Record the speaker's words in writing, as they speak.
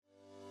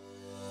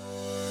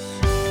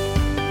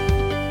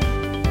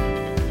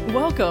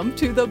Welcome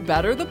to the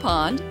Better the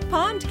Pond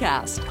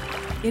Pondcast.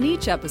 In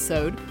each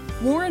episode,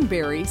 Warren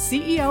Berry,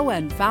 CEO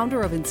and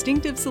founder of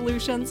Instinctive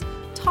Solutions,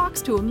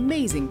 talks to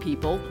amazing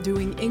people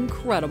doing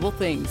incredible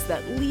things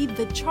that lead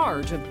the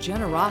charge of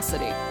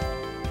generosity.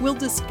 We'll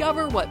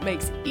discover what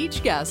makes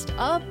each guest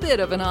a bit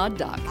of an odd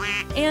duck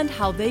and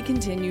how they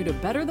continue to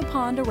better the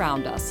pond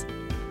around us.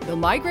 The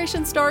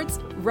migration starts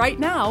right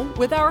now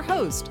with our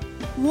host,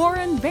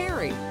 Warren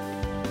Berry.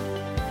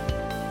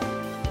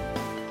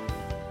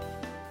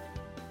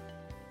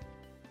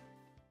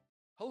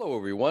 Hello,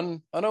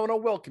 everyone, and I want to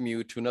welcome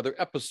you to another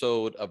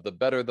episode of the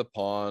Better the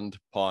Pond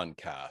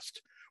Pondcast,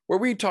 where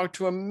we talk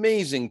to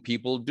amazing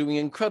people doing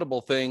incredible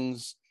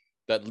things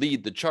that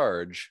lead the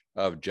charge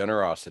of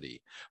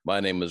generosity. My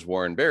name is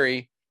Warren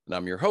Berry, and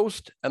I'm your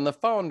host and the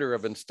founder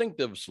of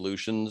Instinctive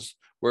Solutions,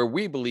 where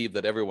we believe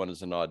that everyone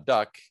is an odd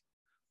duck,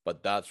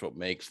 but that's what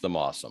makes them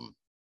awesome.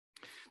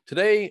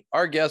 Today,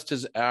 our guest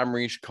is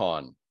Amrish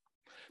Khan.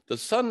 The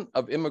son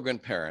of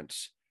immigrant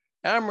parents,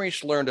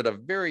 Amrish learned at a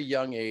very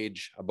young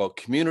age about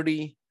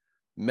community,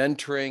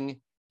 mentoring,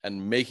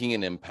 and making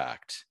an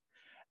impact.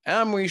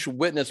 Amrish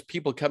witnessed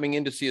people coming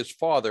in to see his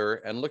father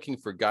and looking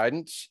for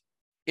guidance,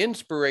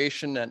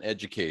 inspiration, and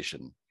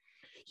education.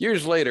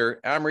 Years later,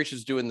 Amrish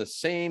is doing the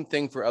same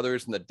thing for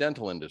others in the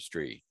dental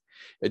industry.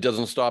 It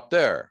doesn't stop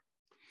there.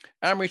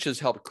 Amrish has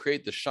helped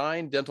create the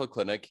Shine Dental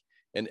Clinic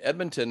in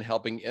Edmonton,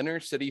 helping inner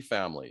city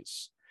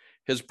families.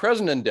 His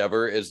present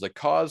endeavor is the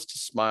Cause to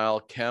Smile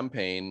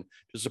campaign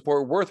to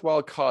support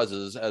worthwhile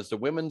causes as the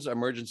Women's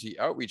Emergency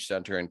Outreach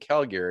Center in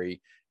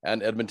Calgary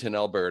and Edmonton,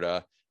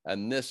 Alberta,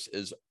 and this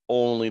is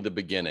only the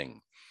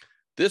beginning.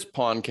 This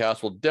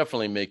podcast will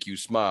definitely make you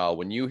smile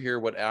when you hear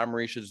what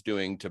Amrish is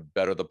doing to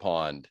better the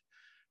pond.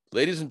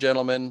 Ladies and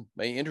gentlemen,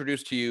 may I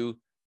introduce to you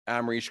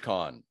Amrish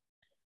Khan.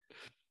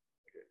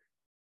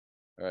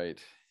 All right.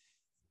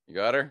 You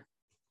got her?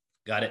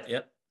 Got it.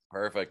 Yep.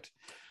 Perfect.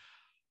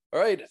 All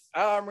right,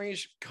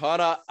 Amrish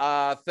Khan,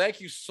 thank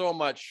you so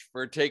much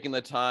for taking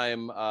the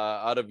time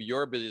out of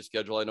your busy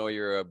schedule. I know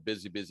you're a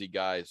busy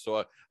guy,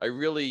 so I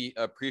really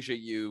appreciate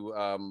you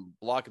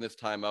blocking this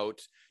time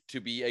out to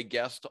be a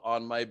guest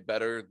on my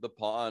Better the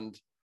Pond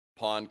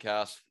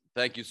podcast.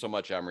 Thank you so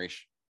much, Amrish.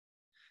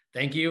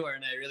 Thank you,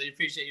 and I really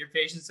appreciate your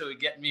patience so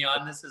getting me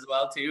on this as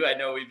well too. I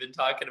know we've been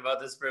talking about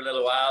this for a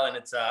little while, and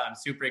it's I'm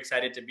super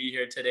excited to be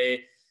here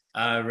today.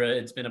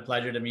 It's been a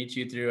pleasure to meet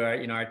you through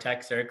our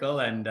tech circle,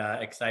 and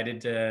excited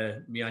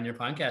to be on your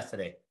podcast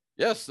today.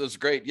 Yes, that's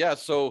great. Yeah,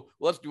 so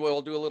we'll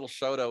do a little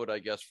shout out, I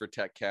guess, for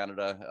Tech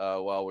Canada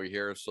while we're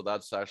here. So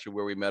that's actually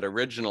where we met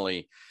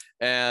originally.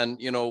 And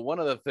one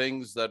of the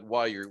things that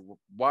why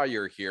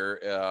you're here,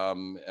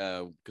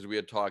 because we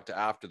had talked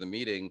after the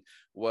meeting,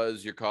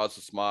 was your Cause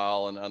to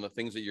Smile and the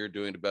things that you're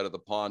doing to better the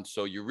pond.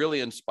 So you really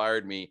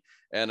inspired me,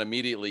 and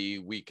immediately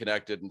we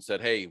connected and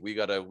said, "Hey, we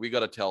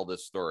gotta tell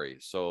this story."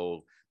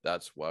 So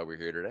that's why we're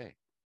here today.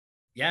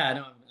 Yeah,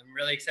 no, I'm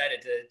really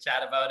excited to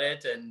chat about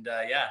it, and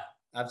yeah.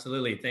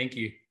 Absolutely. Thank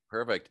you.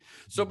 Perfect.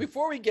 So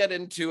before we get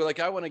into,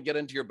 I want to get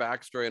into your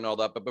backstory and all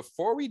that, but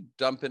before we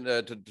dump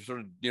into to sort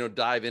of,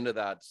 dive into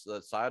that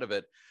side of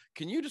it,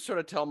 can you just sort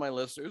of tell my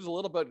listeners a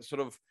little bit sort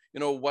of,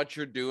 what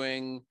you're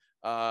doing,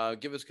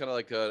 give us kind of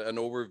like an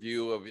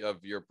overview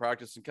of your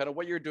practice and kind of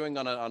what you're doing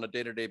on a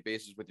day-to-day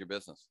basis with your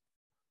business?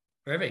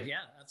 Perfect. Yeah,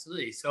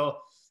 absolutely. So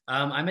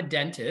I'm a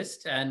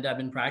dentist, and I've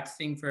been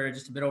practicing for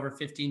just a bit over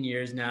 15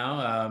 years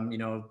now.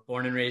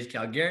 Born and raised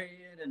Calgary,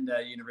 and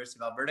University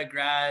of Alberta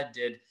grad,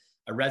 did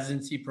a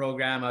residency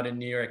program out in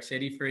New York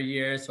City for a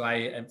year. So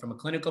from a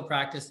clinical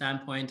practice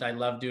standpoint, I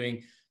love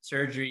doing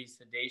surgery,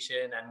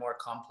 sedation, and more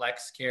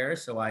complex care.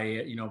 So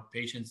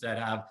patients that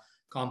have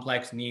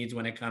complex needs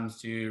when it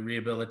comes to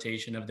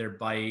rehabilitation of their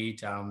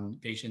bite,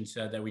 patients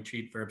that we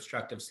treat for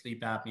obstructive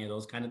sleep apnea,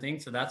 those kind of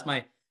things. So that's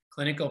my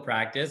clinical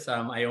practice.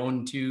 I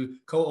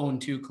co-own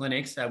two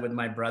clinics with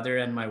my brother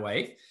and my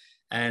wife.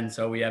 And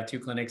so we have two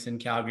clinics in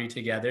Calgary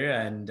together,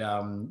 and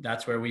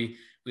that's where we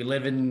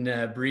live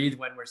and breathe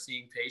when we're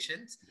seeing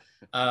patients.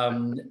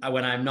 When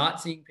I'm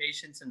not seeing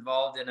patients,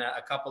 involved in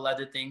a couple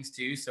other things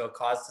too. So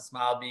Cause to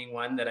Smile being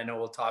one that I know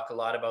we'll talk a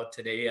lot about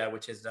today,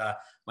 which is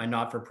my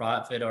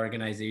not-for-profit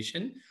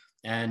organization.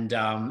 And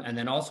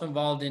then also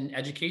involved in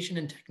education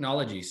and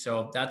technology.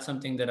 So that's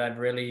something that I've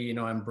really,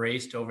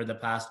 embraced over the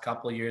past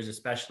couple of years,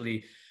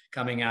 especially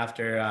coming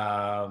after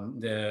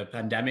the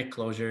pandemic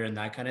closure and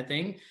that kind of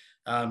thing.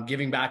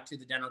 Giving back to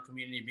the dental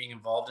community, being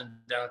involved in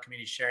the dental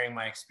community, sharing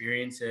my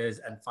experiences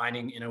and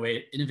finding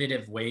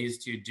innovative ways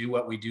to do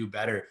what we do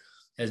better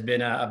has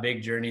been a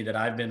big journey that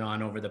I've been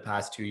on over the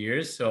past 2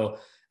 years. So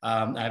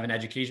I have an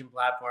education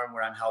platform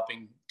where I'm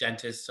helping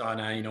dentists on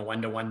a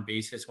one-to-one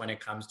basis when it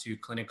comes to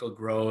clinical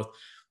growth,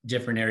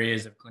 different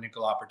areas of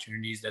clinical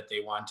opportunities that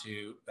they want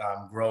to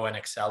grow and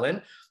excel in,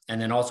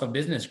 and then also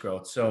business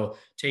growth. So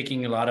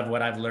taking a lot of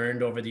what I've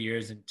learned over the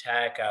years in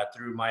tech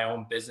through my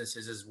own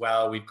businesses as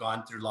well. We've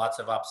gone through lots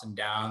of ups and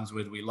downs.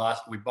 We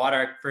bought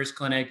our first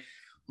clinic,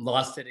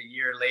 lost it a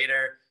year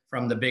later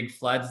from the big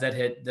floods that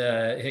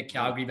hit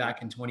Calgary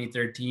back in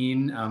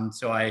 2013.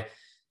 So I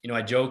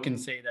I joke and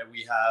say that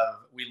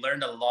we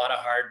learned a lot of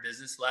hard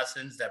business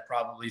lessons that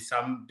probably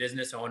some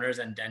business owners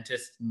and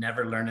dentists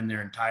never learn in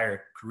their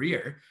entire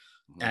career.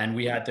 And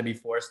we had to be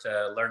forced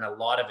to learn a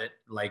lot of it,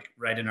 like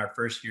right in our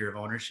first year of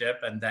ownership.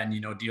 And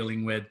then,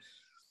 dealing with,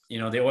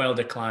 the oil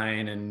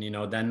decline and,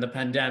 then the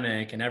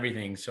pandemic and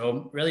everything.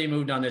 So really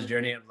moved on this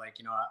journey of like,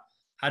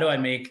 how do I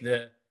make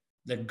the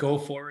go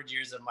forward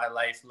years of my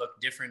life look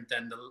different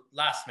than the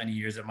last many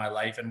years of my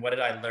life? And what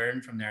did I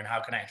learn from there? And how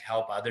can I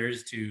help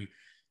others to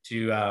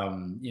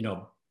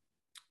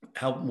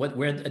help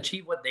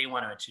achieve what they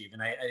want to achieve?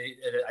 And I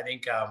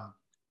think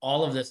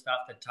all of this stuff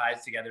that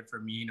ties together for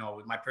me,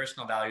 with my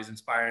personal values,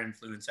 inspire,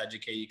 influence,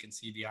 educate. You can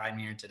see behind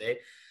me here today,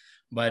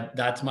 but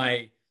that's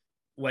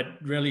what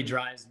really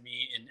drives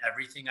me in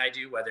everything I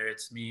do, whether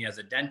it's me as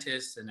a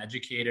dentist, an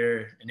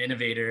educator, an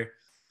innovator,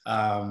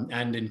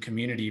 and in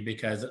community,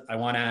 because I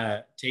want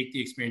to take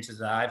the experiences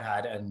that I've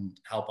had and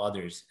help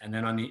others. And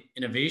then on the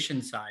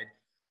innovation side,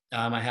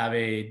 I have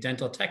a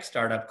dental tech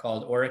startup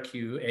called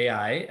AuraQ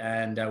AI,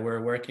 and we're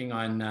working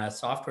on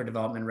software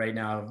development right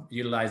now,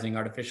 utilizing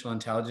artificial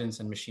intelligence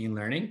and machine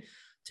learning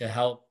to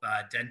help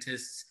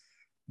dentists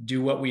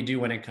do what we do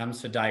when it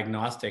comes to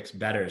diagnostics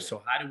better.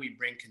 So how do we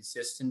bring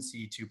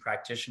consistency to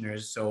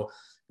practitioners so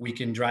we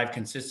can drive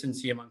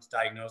consistency amongst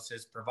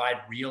diagnosis, provide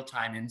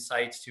real-time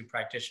insights to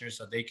practitioners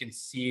so they can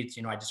see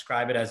it? I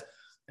describe it as,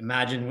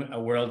 imagine a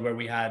world where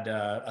we had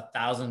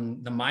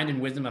the mind and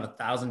wisdom of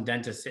 1,000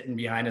 dentists sitting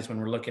behind us when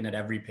we're looking at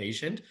every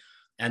patient.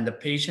 And the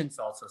patients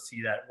also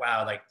see that,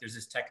 wow, like there's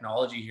this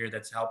technology here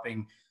that's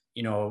helping,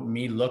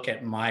 me look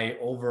at my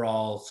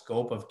overall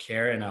scope of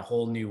care in a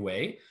whole new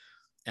way.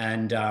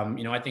 And,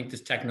 I think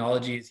this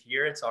technology is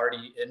here. It's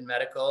already in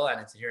medical and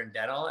it's here in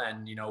dental.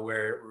 And,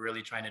 we're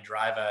really trying to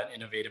drive an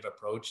innovative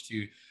approach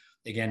to,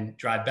 again,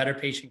 drive better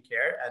patient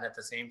care and at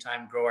the same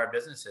time grow our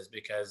businesses,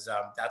 because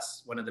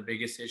that's one of the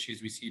biggest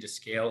issues we see to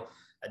scale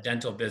a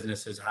dental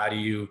business is how do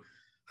you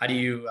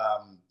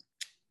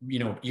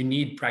you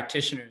need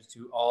practitioners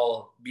to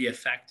all be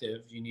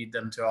effective. You need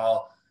them to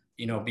all,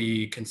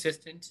 be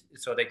consistent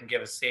so they can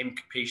give a same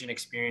patient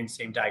experience,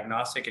 same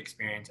diagnostic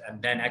experience, and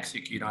then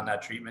execute on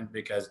that treatment,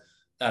 because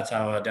that's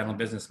how a dental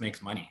business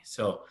makes money.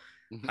 So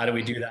how do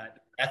we do that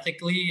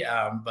ethically,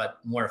 but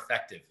more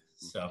effective?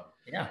 So,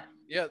 yeah.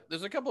 Yeah,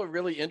 there's a couple of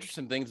really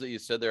interesting things that you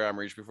said there,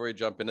 Amrish, before you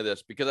jump into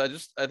this,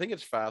 because I think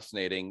it's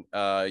fascinating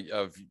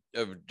of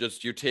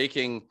just you're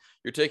taking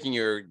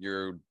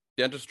your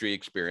dentistry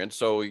experience.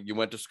 So you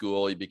went to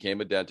school, you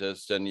became a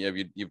dentist, and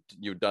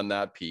you've done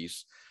that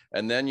piece,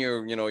 and then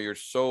you're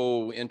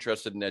so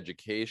interested in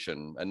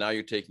education, and now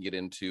you're taking it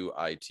into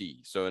IT,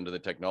 so into the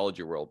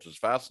technology world, which is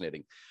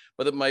fascinating.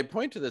 But my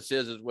point to this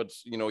is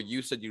what's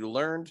you said you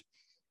learned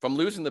from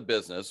losing the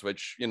business,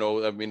 which,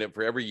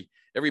 for every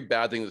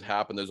bad thing that's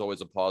happened, there's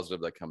always a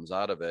positive that comes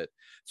out of it.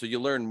 So you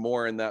learn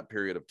more in that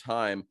period of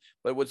time.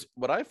 But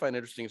what I find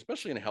interesting,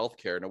 especially in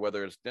healthcare,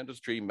 whether it's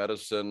dentistry,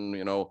 medicine,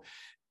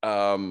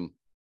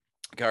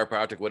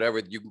 chiropractic, whatever,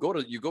 you go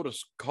to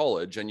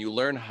college and you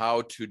learn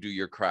how to do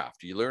your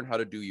craft. You learn how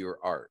to do your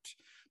art.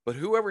 But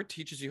whoever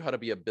teaches you how to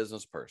be a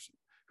business person,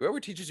 whoever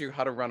teaches you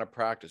how to run a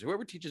practice,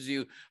 whoever teaches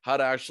you how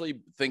to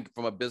actually think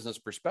from a business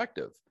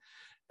perspective,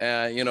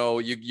 and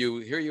you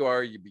here you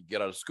are, you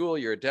get out of school,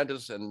 you're a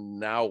dentist, and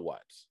now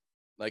what?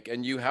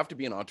 And you have to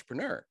be an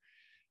entrepreneur,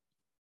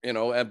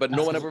 but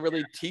no one ever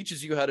really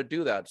teaches you how to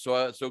do that.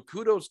 So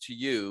kudos to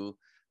you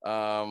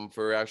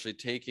for actually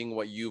taking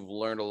what you've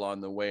learned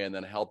along the way and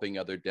then helping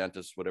other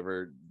dentists,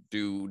 whatever,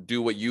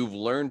 do what you've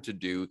learned to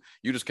do.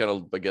 You just kind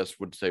of, I guess,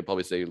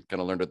 probably say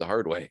kind of learned it the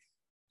hard way.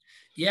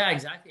 Yeah,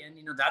 exactly. And,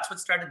 that's what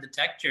started the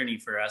tech journey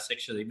for us,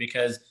 actually,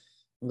 because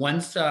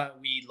once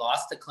we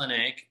lost the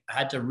clinic, I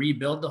had to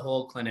rebuild the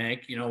whole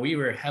clinic. We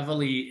were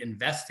heavily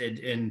invested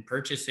in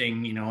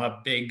purchasing, a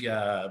big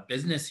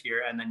business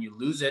here, and then you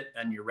lose it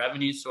and your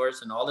revenue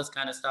source and all this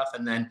kind of stuff.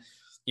 And then,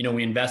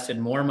 we invested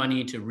more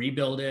money to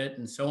rebuild it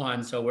and so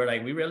on. So we're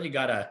like, we really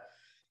got to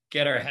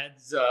get our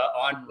heads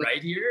on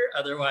right here.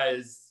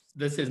 Otherwise,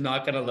 this is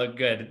not going to look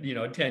good,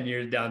 10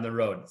 years down the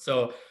road.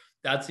 So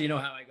that's, how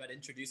I got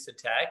introduced to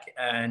tech,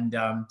 and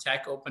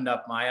tech opened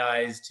up my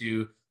eyes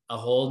to a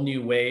whole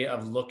new way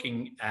of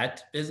looking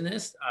at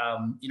business.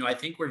 I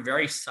think we're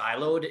very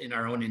siloed in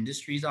our own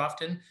industries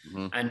often.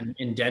 Mm-hmm. And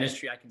in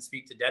dentistry, I can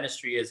speak to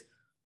dentistry, is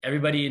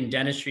everybody in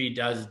dentistry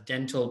does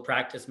dental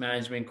practice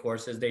management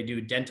courses. They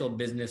do dental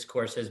business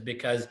courses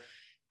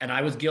and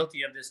I was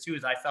guilty of this too,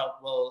 is I felt,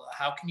 well,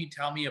 how can you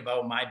tell me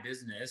about my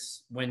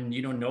business when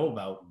you don't know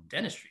about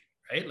dentistry,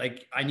 right?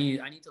 Like I need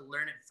to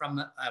learn it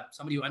from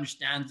somebody who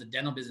understands the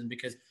dental business,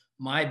 because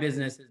my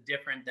business is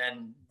different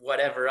than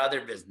whatever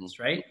other business,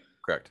 right?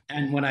 Correct.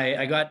 And when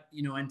I got,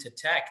 into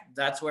tech,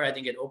 that's where I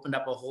think it opened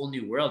up a whole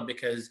new world,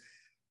 because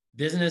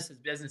business is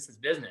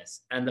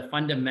business. And the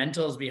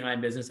fundamentals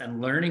behind business and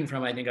learning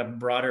from, I think, a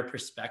broader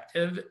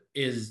perspective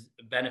is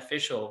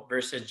beneficial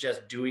versus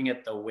just doing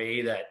it the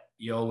way that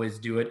you always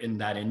do it in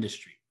that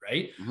industry,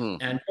 right? Mm-hmm.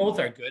 And both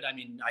are good. I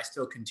mean, I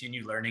still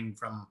continue learning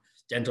from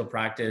dental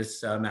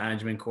practice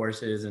management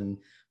courses and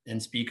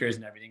and speakers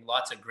and everything.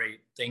 Lots of great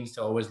things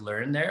to always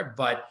learn there,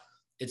 but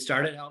it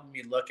started helping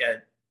me look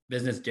at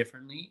business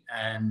differently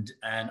and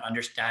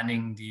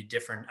understanding the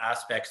different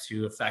aspects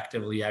to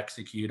effectively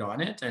execute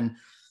on it. And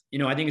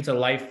I think it's a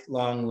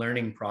lifelong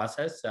learning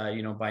process.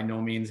 By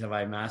no means have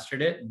I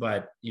mastered it,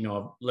 but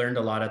I've learned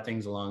a lot of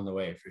things along the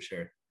way for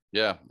sure.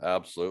 Yeah,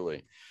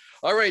 absolutely.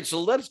 All right,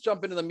 so let's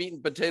jump into the meat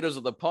and potatoes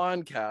of the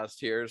podcast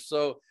here.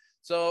 So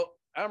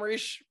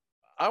Amrish,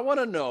 I want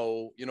to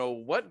know,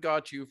 what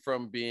got you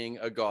from being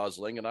a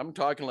gosling, and I'm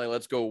talking like,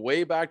 let's go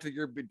way back to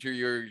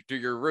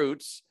your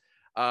roots,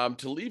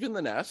 to leaving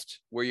the nest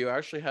where you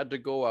actually had to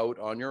go out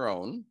on your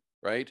own,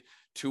 right,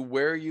 to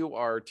where you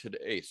are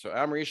today. So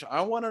Amrish,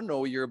 I want to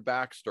know your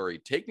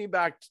backstory. Take me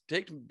back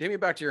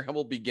to your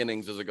humble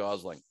beginnings as a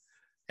gosling.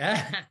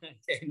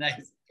 Okay,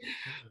 nice.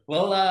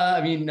 Well,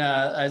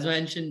 as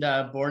mentioned,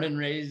 born and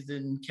raised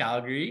in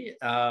Calgary.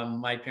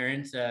 My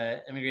parents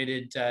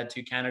immigrated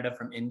to Canada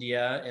from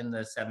India in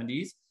the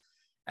 70s.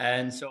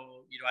 And so,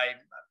 I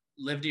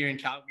lived here in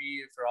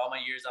Calgary for all my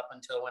years up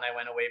until when I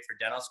went away for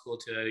dental school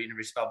to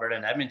University of Alberta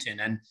in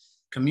Edmonton. And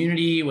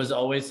community was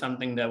always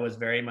something that was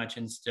very much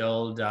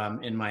instilled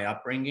in my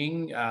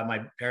upbringing.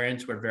 My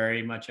parents were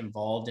very much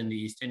involved in the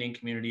East Indian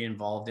community,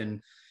 involved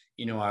in,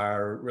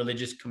 our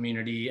religious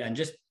community, and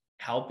just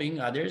helping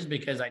others,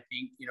 because I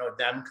think,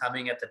 them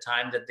coming at the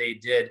time that they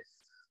did,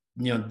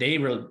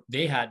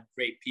 they had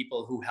great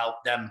people who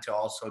helped them to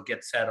also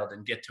get settled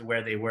and get to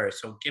where they were.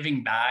 So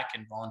giving back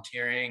and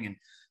volunteering and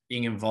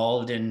being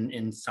involved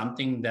in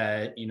something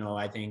that,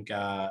 I think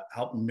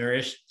helped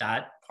nourish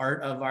that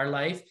part of our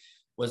life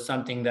was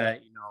something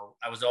that,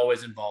 I was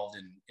always involved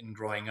in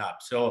growing up.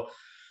 So,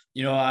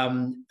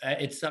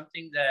 it's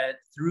something that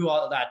through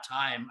all of that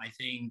time, I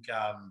think,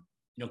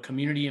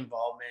 community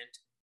involvement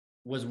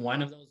was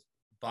one of those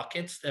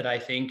buckets that I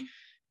think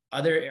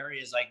other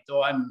areas, like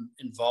though I'm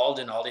involved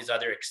in all these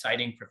other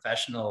exciting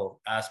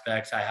professional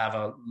aspects, I have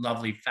a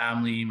lovely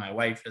family. My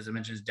wife, as I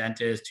mentioned, is a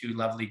dentist, 2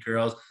 lovely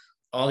girls.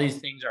 All these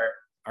things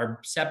are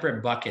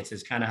separate buckets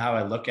is kind of how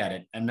I look at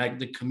it. And like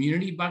the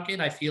community bucket,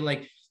 I feel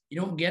like you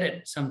don't get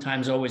it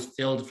sometimes always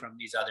filled from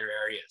these other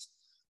areas.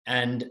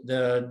 And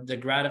the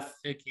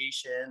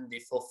gratification, the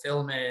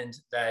fulfillment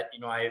that,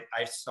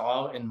 I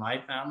saw in my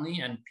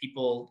family and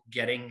people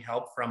getting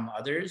help from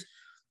others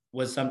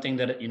was something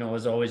that,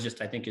 was always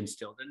just, I think,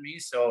 instilled in me.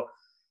 So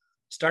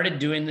started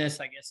doing this,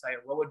 I guess,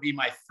 what would be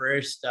my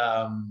first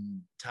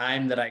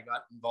time that I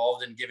got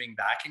involved in giving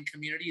back in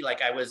community?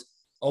 Like I was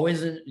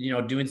always,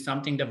 doing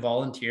something to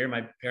volunteer.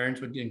 My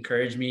parents would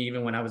encourage me,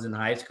 even when I was in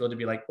high school, to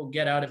be like, well,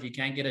 get out. If you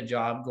can't get a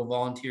job, go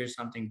volunteer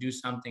something, do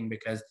something,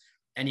 because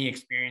any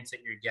experience that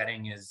you're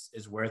getting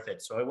is worth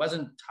it. So it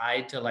wasn't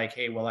tied to like,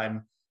 hey, well,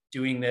 I'm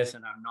doing this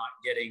and I'm not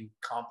getting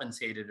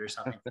compensated or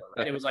something for it.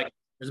 Right? It was like, it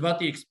was about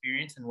the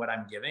experience and what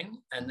I'm giving.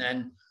 And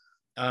then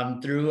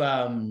through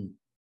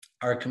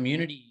our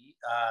community,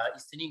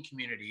 East Indian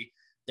community,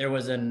 there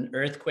was an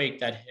earthquake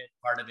that hit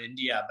part of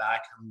India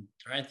back, I'm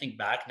trying to think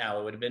back now,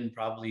 it would have been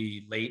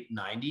probably late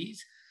 90s.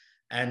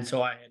 And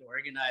so I had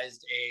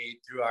organized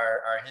through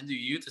our Hindu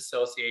Youth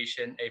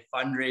Association, a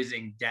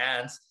fundraising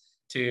dance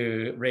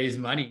to raise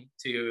money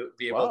to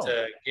be able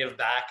to give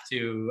back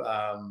to,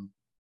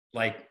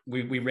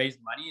 we raised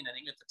money, and I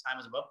think at the time it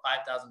was about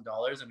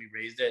 $5,000, and we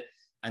raised it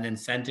and then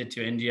sent it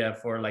to India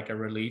for like a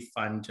relief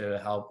fund to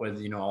help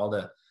with, all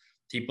the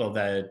people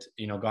that,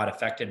 got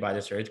affected by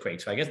this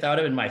earthquake. So I guess that would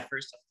have been my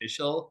first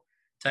official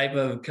type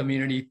of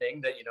community thing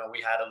that,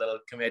 we had a little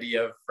committee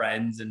of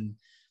friends and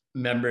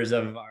members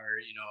of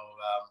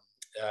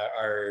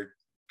our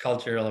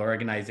cultural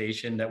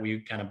organization that we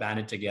kind of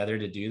banded together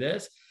to do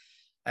this.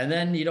 And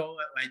then,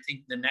 I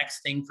think the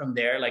next thing from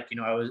there,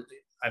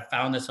 I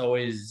found this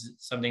always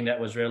something that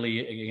was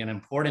really, again,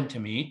 important to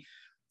me.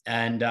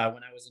 And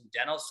when I was in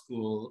dental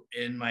school,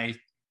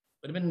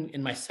 would have been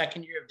in my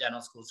second year of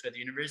dental school. So at the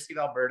University of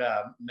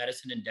Alberta,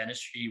 medicine and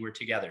dentistry were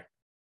together.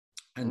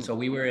 And so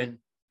we were in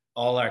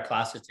all our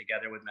classes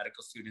together with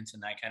medical students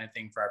and that kind of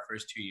thing for our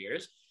first 2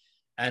 years.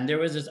 And there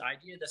was this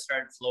idea that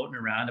started floating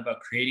around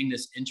about creating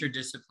this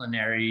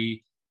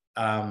interdisciplinary,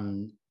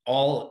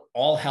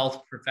 all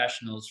health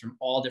professionals from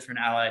all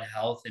different allied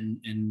health at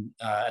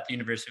the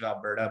University of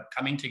Alberta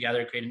coming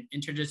together, creating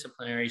an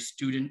interdisciplinary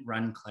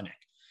student-run clinic.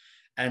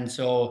 And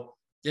so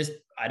this,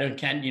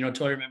 can't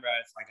totally remember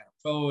if I got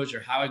approached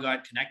or how I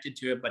got connected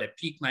to it, but it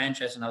piqued my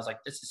interest, and I was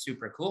like, this is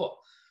super cool.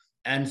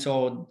 And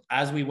so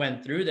as we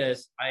went through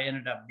this, I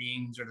ended up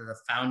being sort of the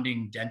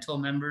founding dental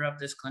member of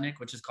this clinic,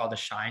 which is called the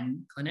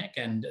Shine Clinic,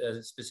 and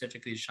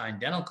specifically Shine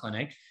Dental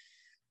Clinic,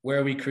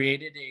 where we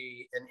created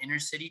an inner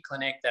city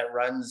clinic that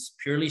runs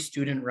purely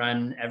student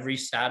run every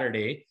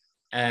Saturday.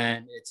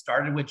 And it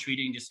started with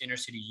treating just inner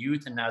city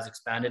youth, and now has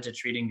expanded to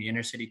treating the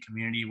inner city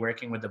community,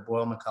 working with the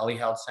Boyle McCully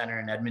Health Center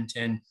in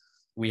Edmonton.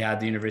 We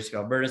had the University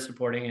of Alberta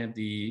supporting it,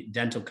 the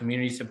dental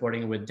community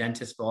supporting it, with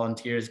dentist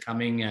volunteers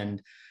coming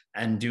and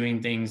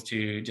doing things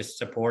to just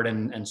support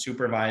and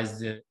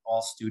supervise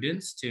all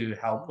students to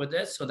help with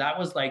this. So that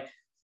was like,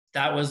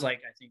 I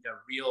think, a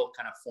real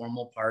kind of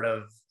formal part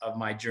of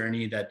my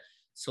journey that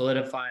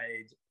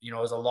solidified, you know,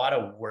 it was a lot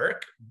of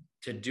work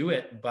to do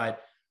it,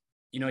 but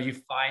you know, you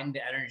find the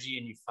energy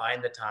and you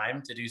find the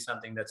time to do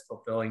something that's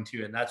fulfilling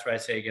too. And that's where I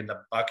say again,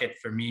 the bucket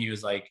for me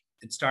was like,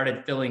 it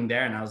started filling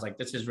there. And I was like,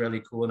 this is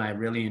really cool. And I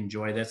really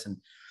enjoy this. And,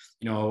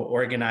 you know,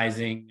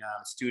 organizing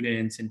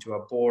students into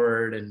a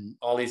board and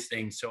all these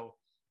things. So,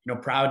 you know,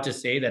 proud to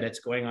say that it's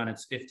going on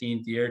its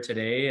 15th year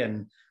today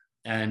and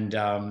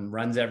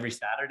runs every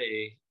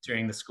Saturday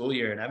during the school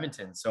year in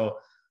Edmonton. So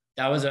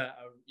that was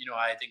you know,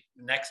 I think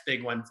the next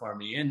big one for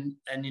me.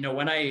 And, you know,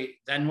 when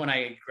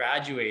I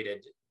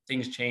graduated,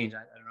 things changed. I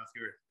don't know if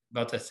you were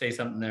about to say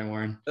something there,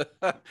 Warren.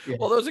 Yeah.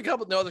 Well, there's a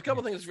couple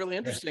things that's really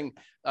interesting.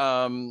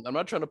 I'm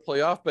not trying to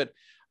play off, but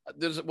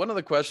there's one of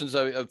the questions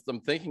I'm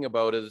thinking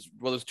about is,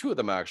 well, there's two of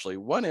them actually.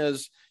 One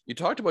is, you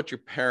talked about your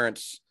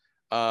parents,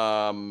 you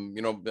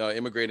know,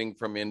 immigrating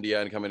from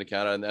India and coming to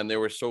Canada, and they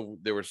were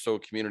so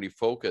community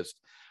focused.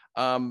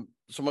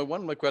 So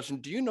my question,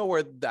 do you know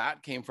where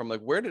that came from?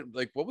 Like,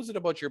 what was it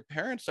about your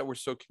parents that were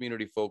so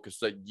community focused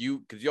that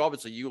because you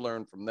obviously you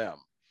learned from them?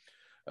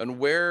 And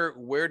where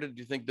did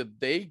you think that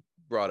they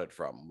brought it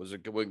from? Was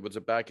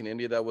it back in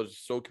India that was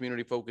so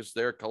community focused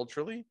there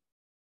culturally?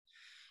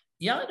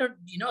 Yeah,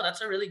 you know,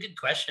 that's a really good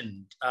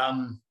question.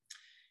 You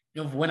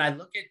know, when I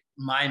look at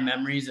my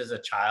memories as a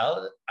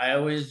child, I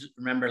always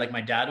remember like my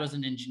dad was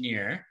an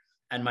engineer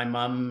and my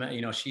mom,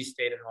 you know, she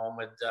stayed at home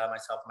with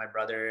myself and my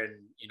brother and,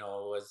 you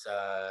know, was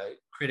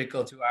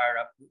critical to our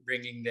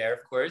upbringing there,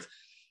 of course.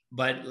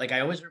 But like, I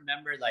always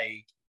remember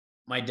like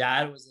my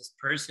dad was this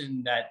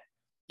person that,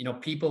 you know,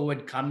 people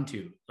would come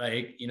to,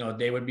 like, you know,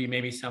 they would be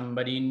maybe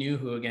somebody new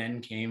who again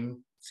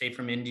came, say,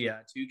 from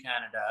India to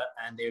Canada,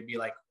 and they would be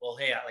like, well,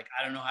 hey,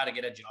 I don't know how to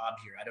get a job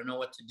here. I don't know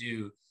what to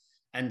do.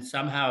 And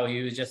somehow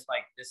he was just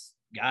like this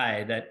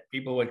guy that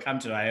people would come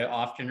to. I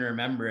often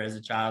remember as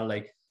a child,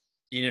 like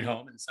being at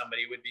home and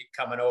somebody would be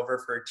coming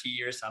over for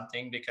tea or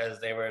something because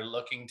they were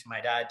looking to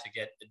my dad to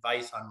get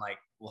advice on like,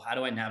 well, how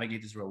do I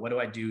navigate this world? What do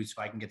I do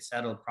so I can get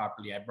settled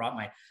properly? I brought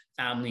my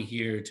family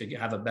here to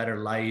have a better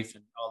life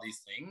and all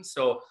these things.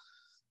 So,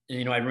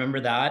 you know, I remember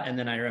that. And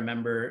then I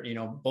remember, you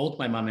know, both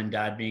my mom and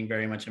dad being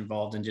very much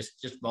involved in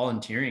just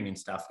volunteering and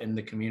stuff in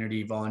the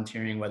community,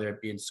 volunteering, whether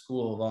it be in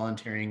school,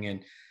 volunteering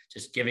and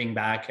just giving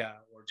back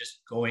or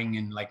just going.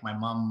 And like my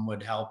mom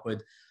would help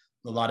with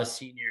a lot of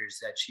seniors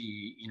that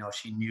she, you know,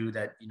 she knew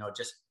that, you know,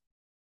 just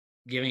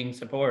giving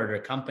support or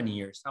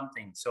company or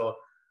something. So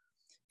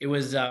it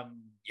was,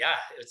 yeah,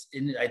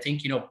 I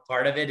think, you know,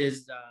 part of it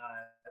is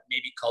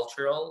maybe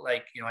cultural.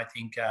 Like, you know, I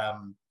think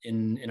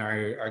in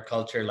our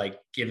culture, like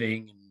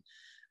giving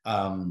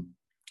and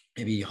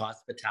maybe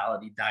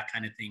hospitality, that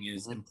kind of thing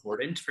is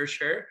important for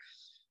sure.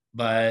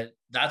 But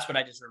that's what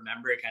I just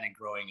remember kind of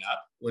growing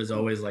up was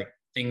always like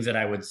things that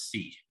I would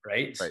see.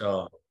 Right.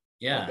 So,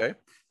 yeah. Okay.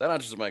 That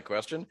answers my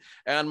question.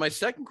 And my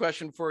second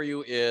question for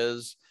you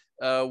is,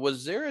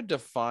 was there a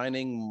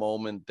defining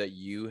moment that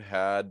you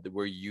had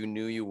where you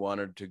knew you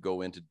wanted to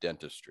go into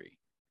dentistry?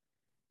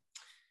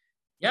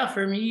 Yeah,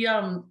 for me,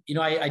 you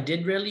know, I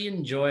did really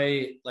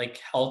enjoy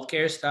like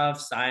healthcare stuff.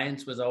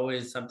 Science was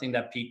always something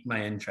that piqued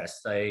my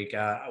interest. Like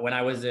when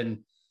I was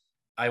in,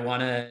 I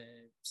want to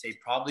say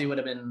probably would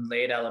have been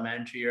late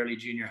elementary, early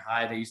junior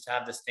high. They used to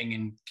have this thing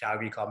in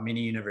Calgary called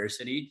Mini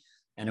University.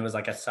 And it was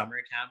like a summer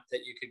camp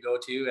that you could go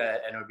to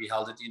and it would be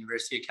held at the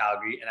University of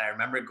Calgary. And I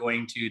remember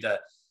going to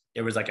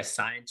there was like a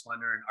science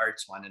one or an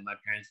arts one. And my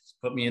parents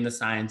put me in the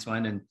science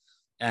one.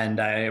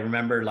 And I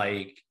remember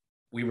like,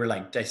 we were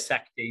like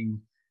dissecting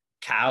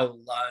cow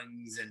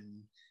lungs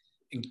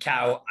and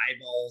cow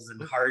eyeballs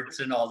and hearts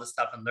and all this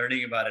stuff and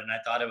learning about it. And I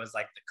thought it was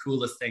like the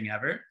coolest thing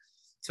ever.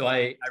 So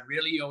I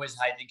really always,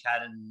 I think,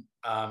 had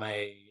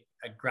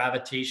a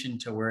gravitation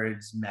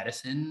towards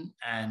medicine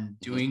and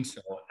doing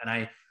so. And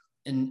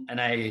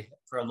I,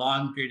 for a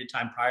long period of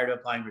time prior to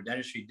applying for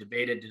dentistry,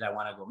 debated, did I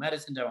want to go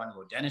medicine? Did I want to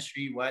go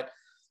dentistry? What?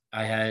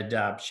 I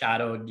had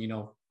shadowed, you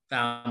know,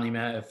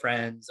 family,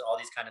 friends, all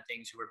these kind of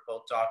things who were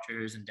both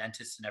doctors and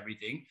dentists and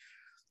everything.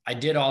 I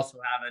did also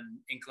have an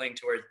inkling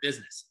towards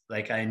business.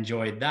 Like I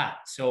enjoyed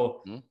that.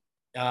 So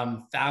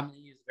family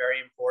is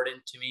very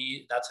important to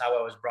me. That's how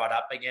I was brought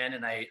up again.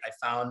 And I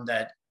found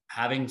that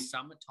having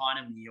some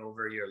autonomy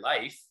over your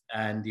life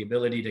and the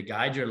ability to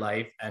guide your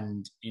life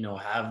and, you know,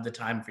 have the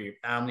time for your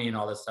family and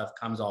all this stuff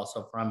comes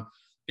also from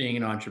being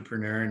an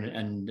entrepreneur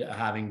and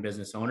having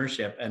business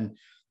ownership. And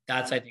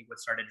that's, I think, what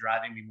started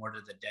driving me more to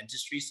the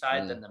dentistry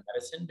side than the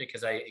medicine,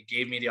 because it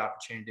gave me the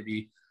opportunity to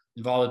be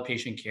involved with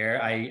patient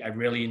care. I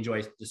really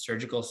enjoy the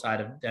surgical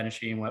side of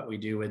dentistry and what we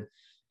do with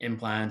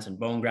implants and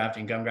bone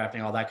grafting, gum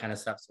grafting, all that kind of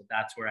stuff. So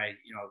that's where I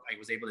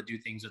was able to do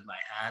things with my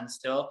hands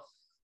still,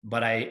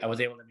 but I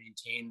was able to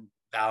maintain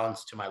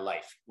balance to my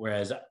life.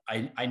 Whereas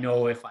I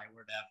know if I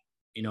were to have,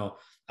 you know,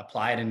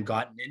 applied and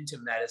gotten into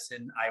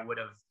medicine, I would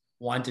have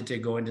wanted to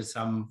go into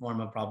some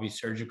form of probably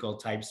surgical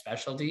type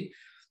specialty,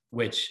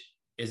 which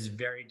is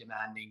very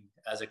demanding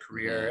as a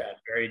career and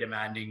very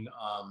demanding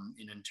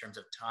in terms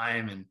of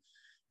time and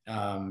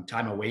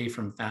time away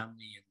from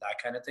family and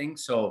that kind of thing.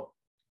 So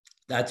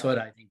that's what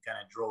I think kind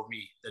of drove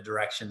me the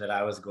direction that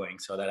I was going,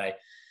 so that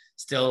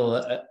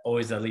still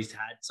always at least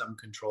had some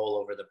control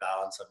over the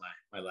balance of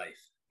my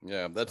life.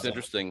 Yeah, that's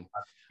interesting.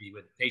 Be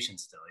with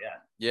patients still, yeah.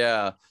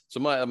 Yeah. So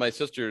my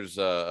sister's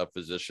a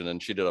physician,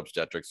 and she did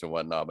obstetrics and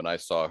whatnot, and I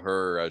saw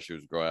her as she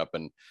was growing up,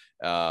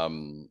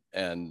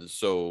 and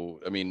so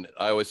I mean,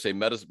 I always say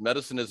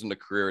medicine isn't a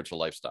career; it's a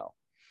lifestyle.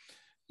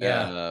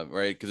 Yeah.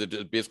 Right. Because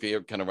it basically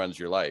kind of runs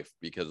your life,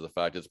 because of the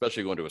fact,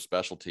 especially going to a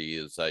specialty,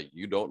 is that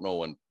you don't know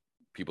when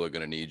people are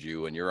going to need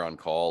you, and you're on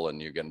call,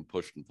 and you're getting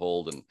pushed and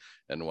pulled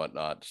and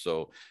whatnot.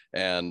 So,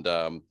 and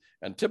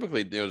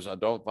typically I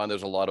don't find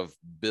there's a lot of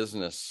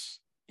business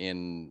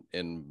in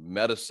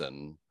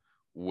medicine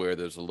where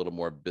there's a little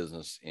more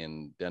business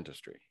in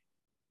dentistry.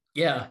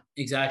 Yeah,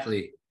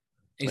 exactly.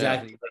 Like,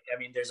 I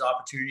mean, there's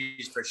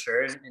opportunities for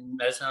sure in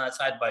medicine on that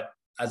side, but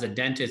as a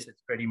dentist,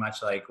 it's pretty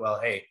much like, well,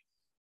 hey,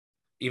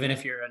 even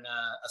if you're an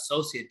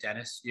associate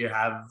dentist, you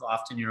have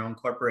often your own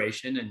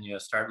corporation, and you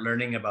start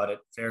learning about it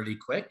fairly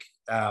quick.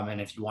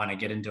 And if you want to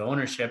get into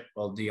ownership,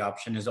 well, the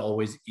option is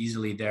always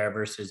easily there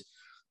versus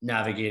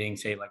navigating,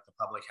 say, like the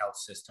public health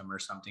system or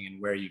something, and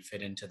where you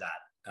fit into that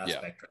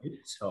aspect. Right?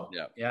 So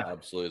yeah,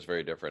 absolutely, it's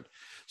very different.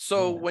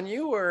 So when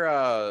you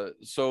were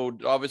so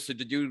obviously,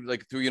 did you,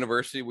 like, through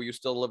university, were you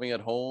still living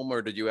at home,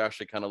 or did you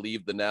actually kind of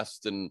leave the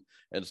nest and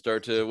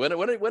start to,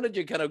 when did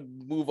you kind of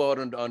move out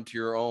onto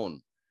your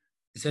own?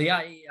 So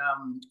yeah,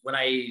 when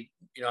I,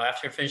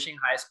 after finishing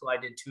high school, I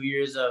did 2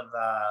 years of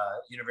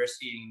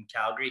university in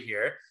Calgary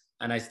here,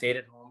 and I stayed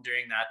at home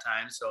during that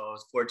time. So I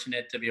was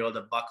fortunate to be able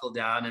to buckle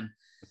down and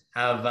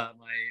have my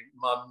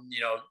mom,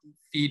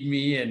 feed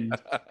me and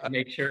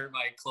make sure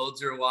my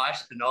clothes are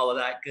washed and all of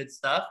that good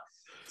stuff,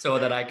 so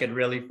that I could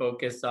really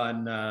focus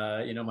on,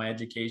 my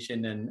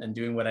education and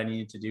doing what I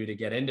needed to do to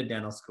get into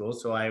dental school.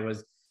 So I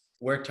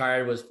worked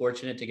hard, was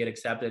fortunate to get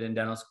accepted in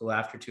dental school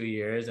after 2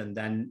 years. And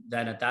then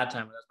at that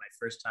time, it was my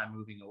first time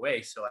moving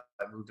away. So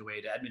I moved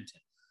away to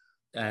Edmonton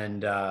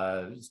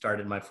and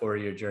started my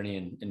 4-year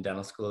journey in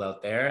dental school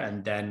out there.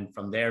 And then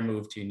from there,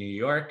 moved to New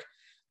York,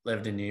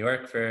 lived in New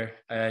York for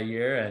a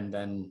year, and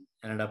then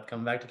ended up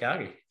coming back to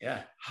Calgary.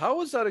 Yeah. How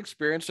was that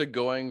experience of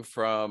going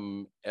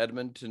from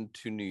Edmonton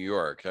to New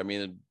York? I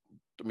mean,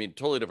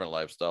 totally different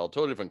lifestyle,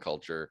 totally different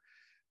culture,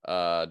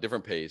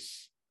 different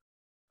pace.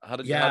 How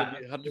did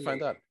you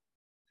find that?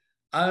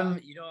 I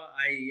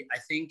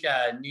think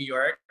New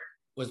York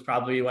was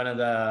probably one of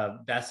the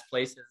best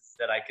places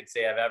that I could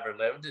say I've ever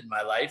lived in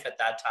my life at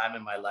that time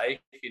in my life.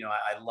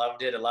 I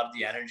loved it. I loved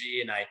the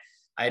energy, and I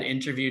had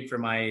interviewed for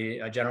my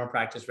general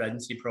practice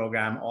residency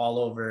program all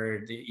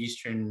over the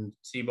eastern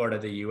seaboard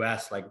of the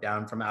US, like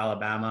down from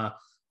Alabama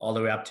all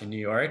the way up to New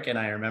York. And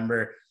I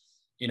remember,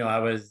 I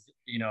was,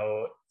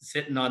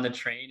 sitting on the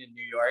train in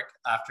New York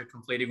after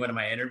completing one of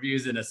my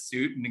interviews in a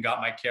suit and got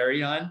my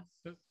carry-on,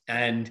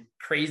 and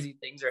crazy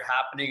things are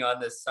happening on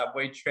this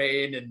subway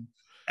train.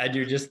 And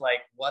you're just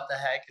like, what the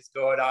heck is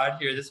going on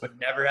here? This would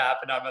never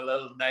happen. I'm a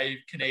little naive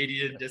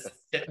Canadian just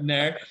sitting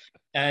there.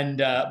 And,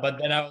 but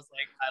then I was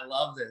like, I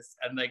love this.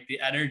 And like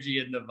the energy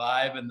and the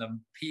vibe and the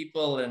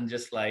people and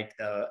just like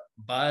the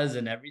buzz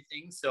and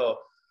everything. So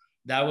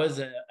that was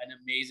an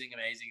amazing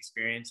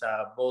experience,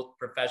 both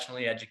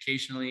professionally,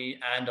 educationally,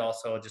 and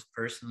also just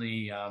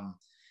personally.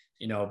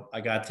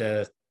 I got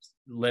to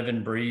live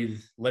and breathe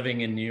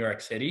living in New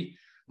York City.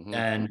 Mm-hmm.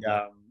 And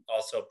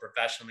also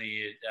professionally,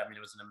 it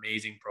was an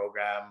amazing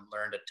program,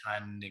 learned a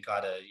ton. It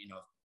got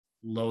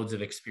loads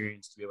of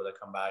experience to be able to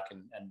come back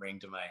and bring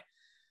to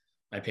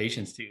my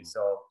patients too.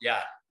 So yeah,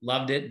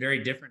 loved it.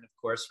 Very different, of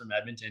course, from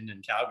Edmonton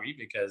and Calgary,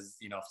 because,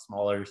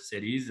 smaller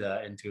cities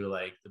into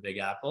like the Big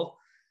Apple.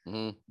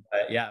 Mm-hmm.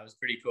 But yeah, it was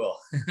pretty cool.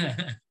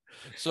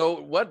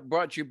 So what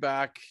brought you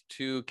back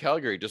to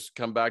Calgary? Just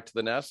come back to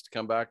the nest,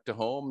 come back to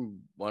home,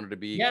 wanted to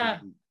be... Yeah,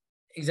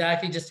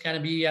 exactly. Just kind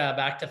of be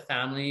back to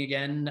family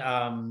again.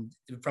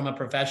 From a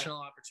professional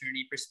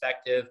opportunity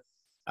perspective,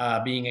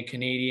 being a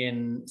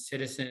Canadian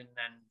citizen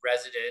and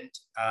resident,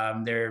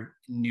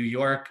 in New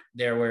York,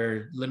 there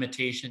were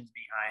limitations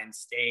behind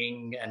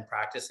staying and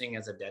practicing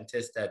as a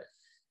dentist that,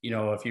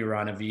 if you were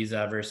on a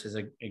visa versus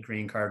a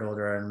green card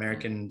holder or an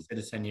American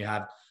citizen,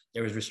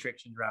 there was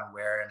restrictions around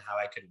where and how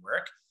I could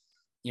work.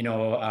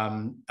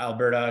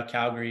 Alberta,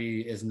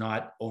 Calgary is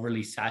not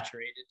overly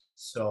saturated.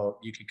 So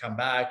you can come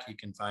back, you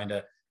can find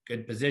a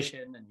good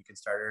position, and you can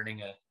start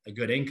earning a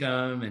good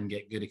income and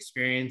get good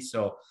experience.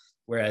 So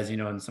whereas,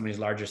 in some of these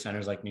larger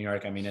centers like New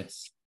York,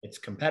 it's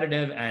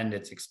competitive and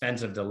it's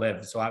expensive to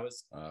live. So I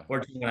was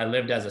fortunate when I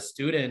lived as a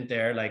student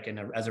there, like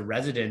as a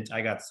resident,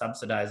 I got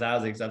subsidized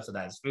housing,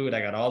 subsidized food.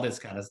 I got all this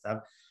kind of stuff.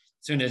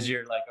 As soon as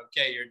you're like,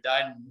 okay, you're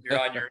done, you're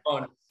on your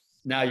own.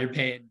 Now you're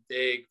paying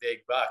big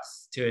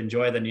bucks to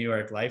enjoy the New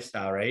York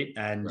lifestyle, right?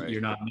 And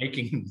You're not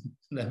making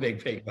the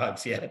big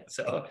bucks yet.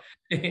 So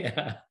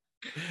yeah.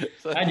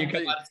 And you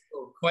come out of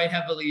school quite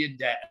heavily in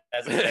debt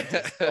as a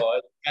dentist. So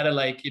it's kind of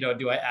like,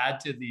 do I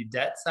add to the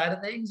debt side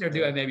of things, or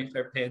do I maybe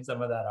start paying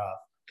some of that off?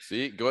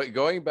 See,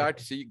 going back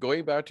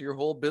to your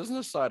whole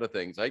business side of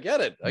things. I get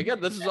it.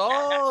 This is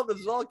all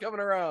coming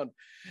around.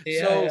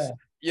 Yeah,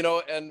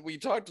 and we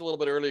talked a little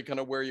bit earlier, kind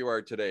of where you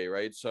are today,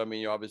 right? So, I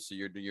mean, obviously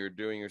you're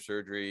doing your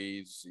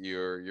surgeries,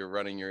 you're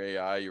running your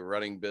AI, you're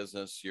running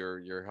business,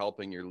 you're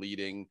helping, you're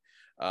leading,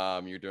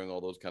 you're doing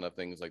all those kind of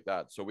things like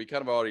that. So we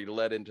kind of already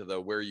led into the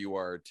where you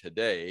are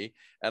today,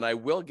 and I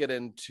will get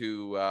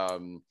into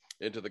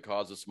the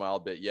cause of smile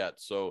bit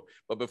yet. So,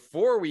 but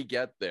before we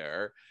get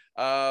there,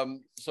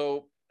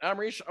 so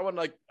Amrish,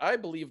 I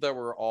believe that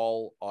we're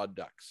all odd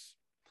ducks.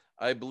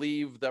 I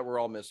believe that we're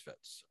all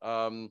misfits.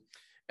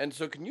 And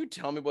so can you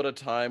tell me about a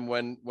time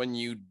when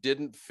you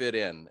didn't fit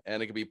in,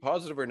 and it could be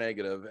positive or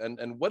negative,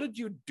 and what did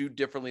you do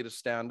differently to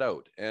stand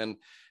out? And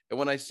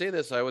when I say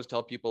this, I always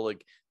tell people,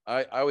 like,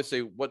 I always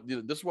say,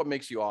 this is what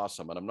makes you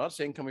awesome. And I'm not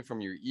saying coming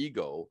from your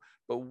ego,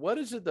 but what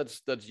is it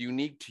that's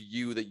unique to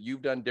you that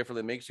you've done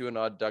differently that makes you an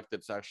odd duck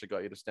that's actually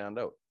got you to stand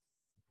out?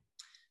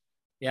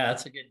 Yeah,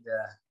 that's a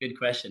good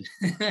question.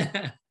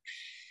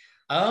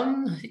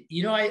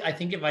 I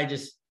think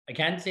I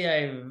can't say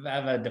I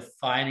have a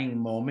defining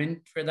moment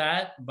for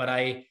that, but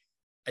I'd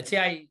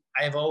say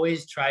I've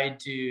always tried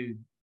to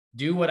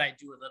do what I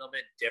do a little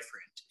bit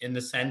different, in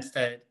the sense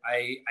that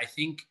I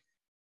think,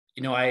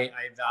 I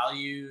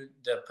value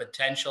the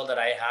potential that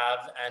I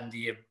have and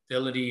the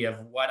ability of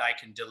what I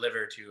can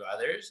deliver to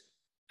others.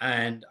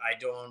 And I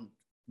don't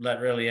let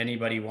really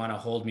anybody want to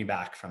hold me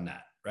back from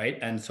that. Right.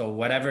 And so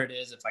whatever it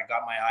is, if I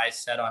got my eyes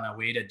set on a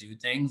way to do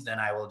things, then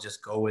I will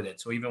just go with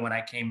it. So even when I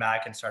came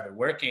back and started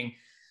working,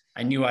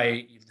 I knew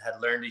I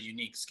had learned a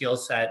unique skill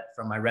set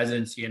from my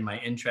residency and my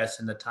interest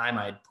in the time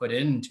I had put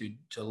in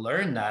to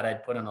learn that.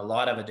 I'd put in a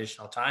lot of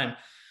additional time,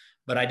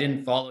 but I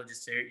didn't follow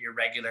just your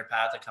regular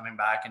path of coming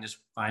back and just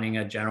finding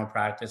a general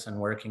practice and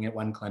working at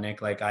one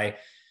clinic. Like, I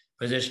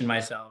positioned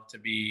myself to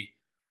be,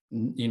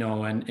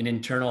 an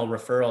internal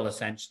referral,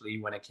 essentially,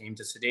 when it came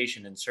to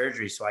sedation and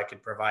surgery, so I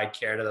could provide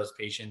care to those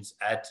patients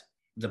at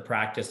the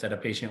practice that a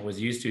patient was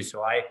used to.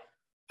 So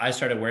I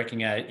started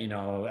working at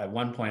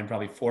one point,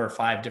 probably 4 or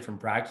 5 different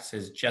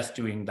practices, just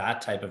doing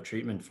that type of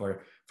treatment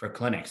for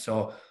clinics.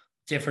 So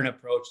different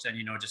approach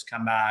than, just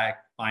come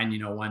back, find,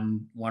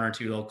 one or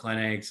two little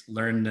clinics,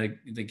 learn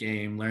the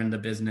game, learn the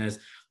business,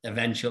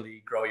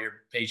 eventually grow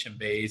your patient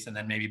base, and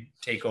then maybe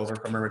take over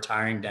from a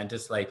retiring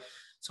dentist.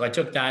 So I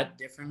took that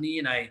differently.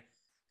 And I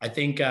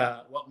think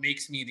what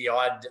makes me the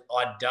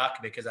odd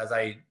duck, because as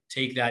I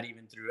take that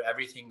even through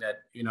everything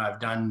that, I've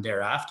done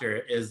thereafter,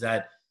 is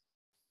that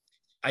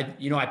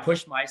I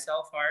push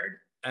myself hard,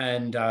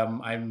 and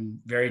I'm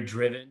very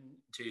driven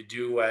to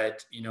do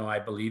what, I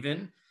believe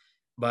in.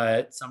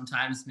 But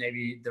sometimes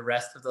maybe the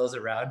rest of those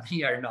around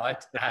me are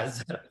not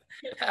as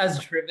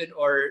driven,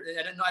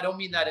 and I don't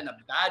mean that in a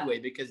bad way,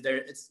 because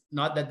it's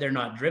not that they're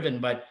not driven,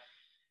 but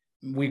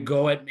we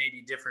go at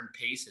maybe different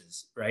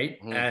paces,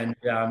 right? Mm-hmm. And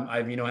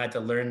I've had to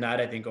learn that,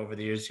 I think, over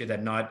the years too,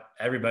 that not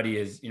everybody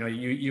is,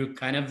 you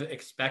kind of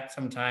expect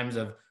sometimes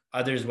of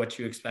others what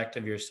you expect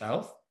of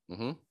yourself.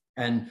 Mm-hmm.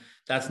 And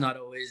that's not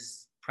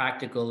always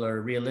practical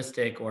or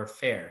realistic or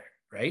fair,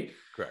 right?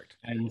 Correct.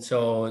 And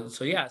so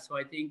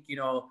I think,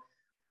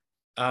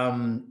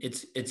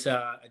 it's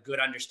a good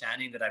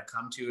understanding that I've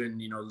come to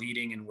in,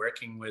 leading and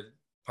working with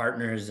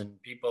partners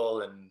and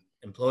people and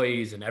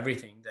employees and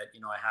everything, that,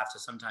 I have to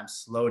sometimes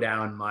slow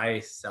down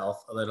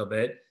myself a little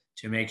bit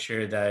to make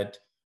sure that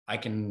I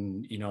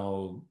can,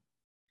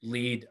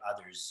 lead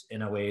others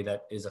in a way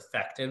that is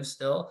effective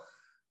still.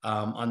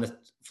 On the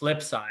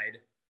flip side,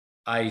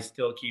 I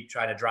still keep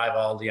trying to drive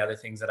all the other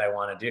things that I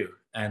want to do.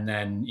 And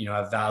then,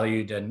 I've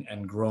valued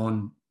and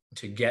grown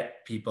to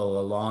get people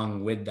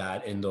along with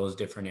that in those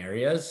different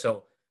areas.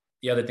 So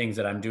the other things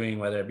that I'm doing,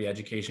 whether it be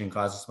education,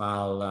 Cause a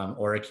Smile,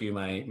 OraQ,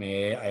 my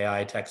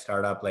AI tech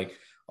startup, like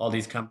all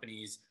these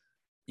companies,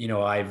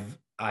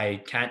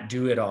 I can't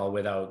do it all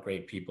without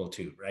great people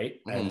too,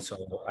 right? Mm-hmm. And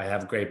so I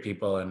have great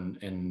people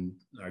in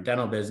our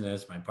dental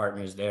business, my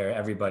partners there,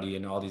 everybody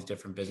in all these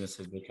different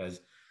businesses, because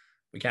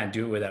we can't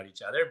do it without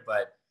each other.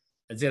 But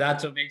I'd say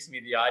that's what makes me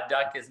the odd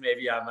duck, is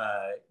maybe I'm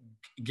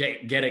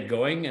get it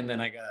going, and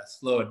then I gotta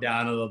slow it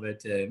down a little bit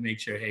to make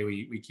sure, hey,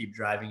 we keep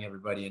driving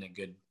everybody in a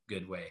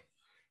good way.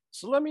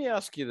 So let me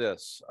ask you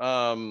this.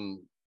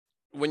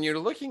 When you're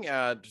looking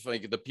at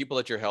like the people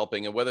that you're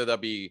helping, and whether that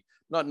be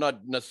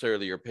not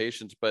necessarily your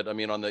patients, but I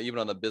mean even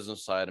on the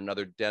business side, and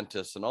other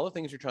dentists, and all the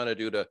things you're trying to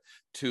do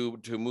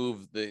to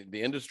move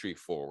the industry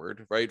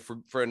forward, right?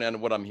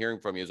 And what I'm hearing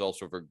from you is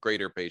also for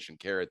greater patient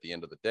care at the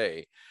end of the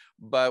day.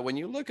 But when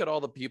you look at all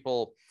the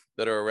people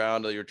that are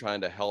around that you're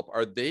trying to help,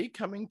 are they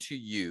coming to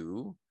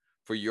you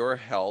for your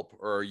help,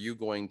 or are you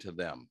going to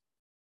them?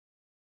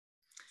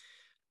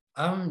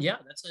 Yeah,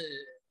 that's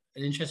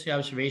an interesting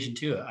observation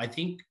too. I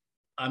think,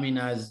 I mean,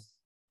 as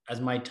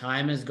my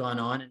time has gone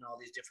on in all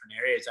these different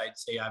areas, I'd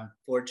say I'm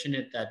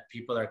fortunate that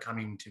people are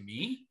coming to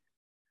me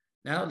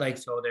now. Like,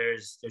 so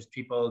there's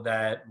people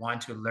that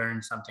want to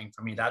learn something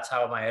from me. That's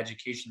how my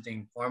education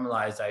thing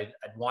formalized. I'd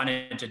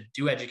wanted to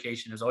do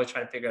education. I was always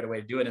trying to figure out a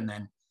way to do it. And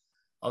then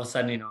all of a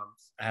sudden,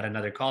 I had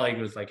another colleague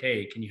who was like,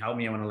 hey, can you help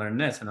me? I want to learn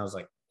this. And I was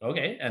like,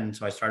 okay. And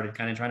so I started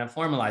kind of trying to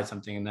formalize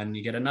something, and then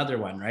you get another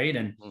one, right?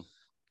 And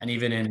And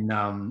even in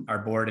our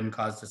board in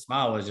Cause to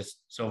Smile was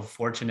just so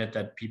fortunate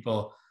that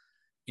people,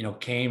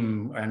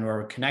 came and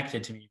were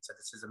connected to me and said,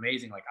 this is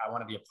amazing. Like, I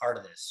want to be a part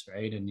of this.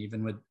 Right. And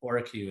even with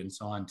OraQ and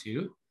so on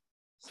too.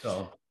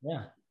 So,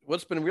 yeah.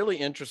 What's been really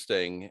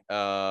interesting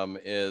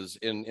is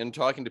in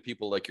talking to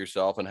people like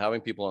yourself and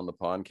having people on the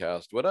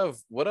podcast,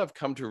 what I've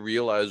come to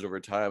realize over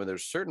time, and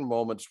there's certain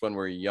moments when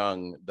we're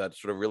young that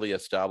sort of really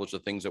establish the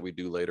things that we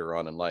do later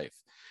on in life.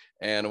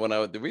 And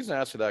the reason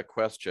I asked you that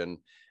question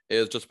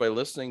is just by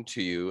listening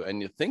to you,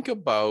 and you think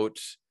about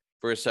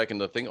for a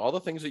second, all the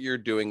things that you're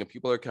doing, and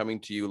people are coming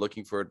to you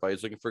looking for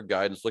advice, looking for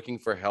guidance, looking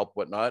for help,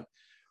 whatnot.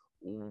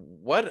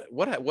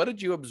 What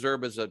did you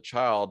observe as a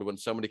child when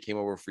somebody came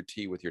over for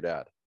tea with your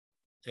dad?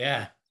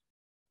 Yeah.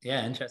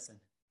 Interesting.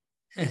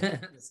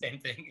 The same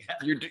thing.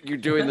 Yeah. You're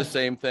doing the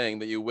same thing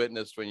that you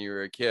witnessed when you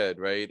were a kid,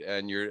 right?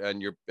 And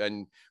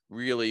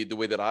really the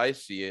way that I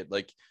see it,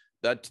 like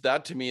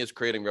that to me is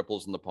creating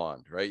ripples in the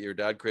pond, right? Your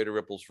dad created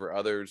ripples for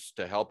others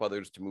to help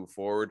others to move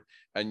forward,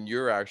 and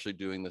you're actually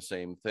doing the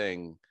same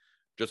thing,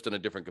 just in a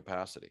different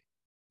capacity.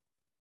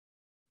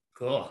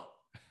 Cool.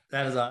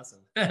 That is awesome.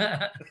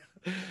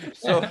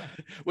 So,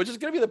 which is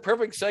going to be the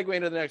perfect segue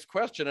into the next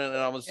question, and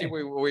I'm going to see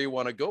where you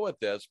want to go with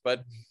this.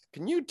 But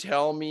can you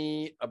tell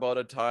me about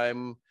a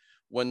time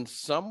when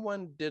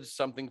someone did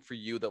something for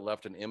you that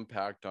left an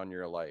impact on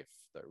your life,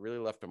 that really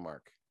left a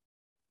mark?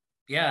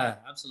 Yeah,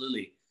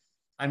 absolutely.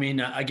 I mean,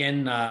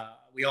 again,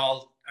 we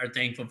all are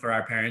thankful for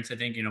our parents. I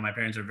think, my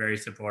parents are very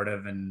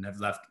supportive and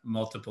have left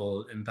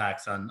multiple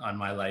impacts on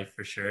my life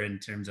for sure, in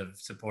terms of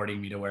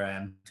supporting me to where I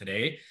am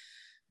today.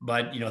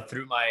 But,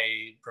 through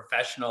my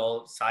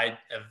professional side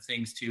of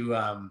things too,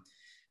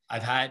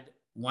 I've had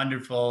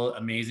wonderful,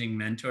 amazing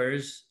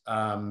mentors,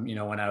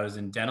 when I was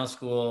in dental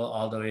school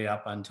all the way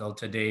up until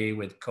today,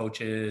 with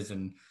coaches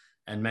and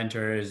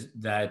mentors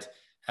that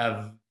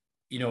have,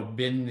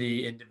 been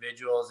the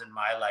individuals in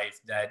my life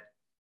that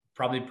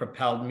probably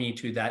propelled me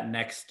to that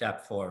next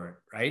step forward,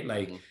 right?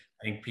 Like,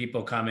 I think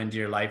people come into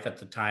your life at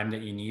the time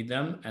that you need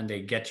them, and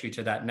they get you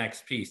to that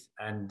next piece,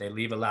 and they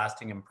leave a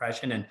lasting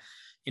impression. And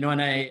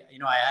I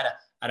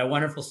had a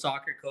wonderful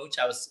soccer coach.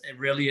 I was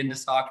really into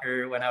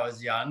soccer when I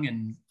was young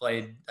and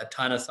played a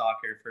ton of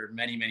soccer for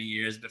many, many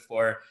years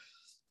before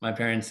my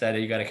parents said,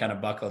 you got to kind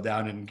of buckle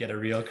down and get a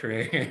real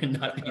career and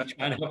not be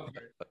trying to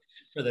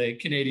for the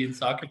Canadian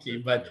soccer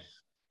team. But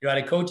I had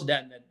a coach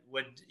then that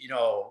would,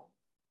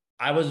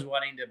 I was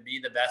wanting to be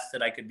the best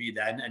that I could be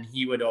then. And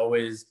he would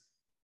always,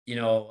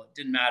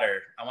 didn't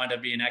matter. I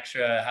wanted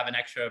to have an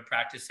extra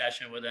practice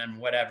session with him,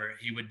 whatever,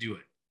 he would do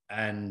it.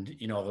 And,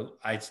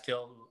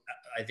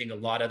 I think a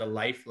lot of the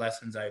life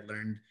lessons I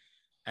learned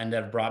and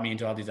have brought me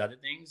into all these other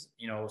things,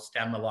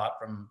 stem a lot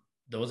from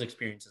those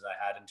experiences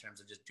I had in terms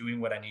of just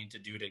doing what I needed to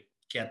do to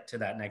get to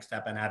that next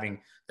step and having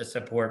the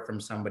support from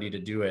somebody to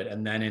do it.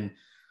 And then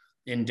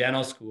in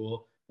dental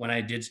school, when I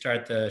did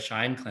start the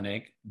Shine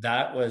Clinic,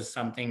 that was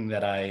something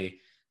that I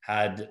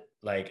had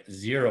like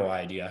zero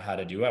idea how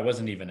to do. I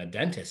wasn't even a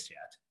dentist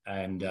yet.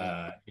 And,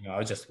 I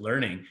was just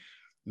learning.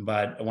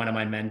 But one of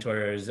my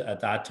mentors at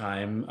that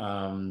time,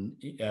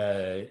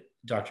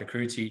 Dr.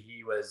 Krutzi,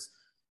 he was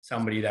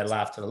somebody that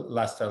left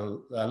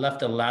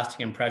a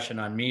lasting impression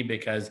on me,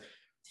 because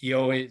he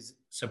always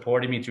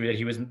supported me through that.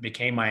 He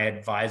became my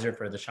advisor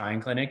for the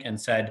Shine Clinic and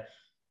said,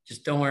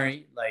 just don't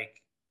worry, like,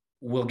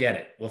 we'll get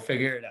it. We'll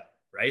figure it out.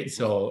 Right.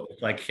 So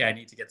like, I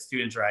need to get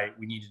students right.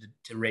 We needed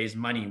to raise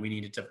money. We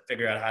needed to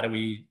figure out how do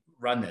we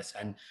run this.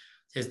 And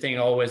his thing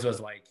always was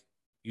like,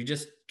 you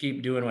just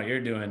keep doing what you're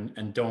doing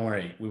and don't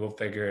worry, we will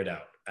figure it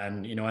out.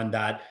 And, and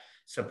that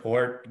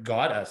support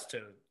got us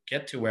to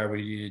get to where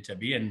we needed to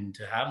be and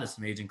to have this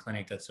amazing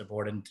clinic that's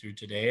supported through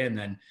today. And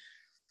then,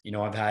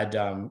 I've had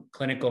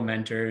clinical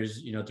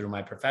mentors, through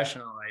my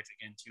professional life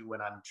again, too,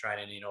 when I'm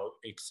trying to,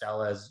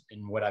 excel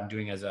in what I'm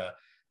doing as a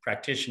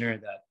practitioner,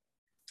 that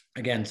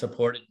again,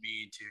 supported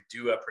me to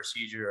do a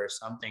procedure or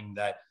something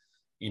that,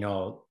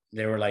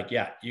 they were like,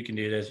 yeah, you can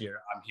do this.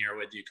 I'm here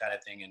with you, kind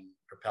of thing, and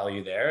propel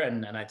you there.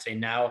 And I'd say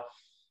now,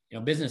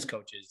 business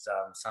coaches,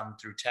 some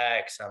through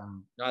tech,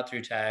 some not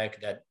through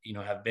tech, that,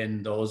 have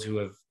been those who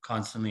have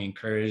constantly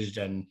encouraged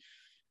and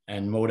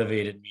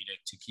motivated me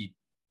to keep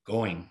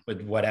going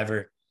with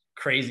whatever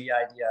crazy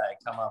idea I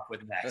come up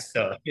with next.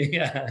 So,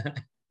 yeah.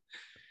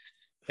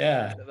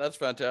 Yeah, that's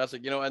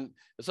fantastic. And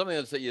something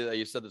that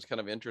you said that's kind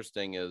of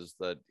interesting is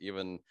that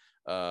even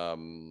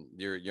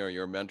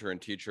your mentor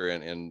and teacher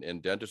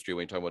in dentistry,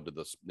 when you talk about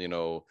this,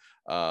 the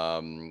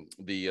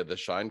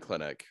Shine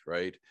Clinic,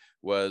 right,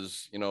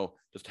 was,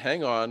 just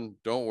hang on,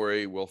 don't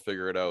worry, we'll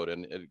figure it out.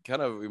 And it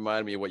kind of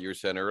reminded me of what you were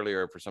saying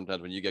earlier, for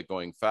sometimes when you get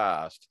going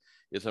fast,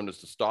 is sometimes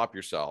to stop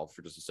yourself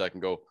for just a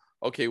second, go,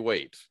 okay,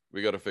 wait,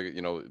 we got to figure,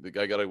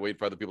 I got to wait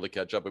for other people to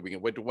catch up, but we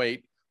can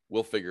wait,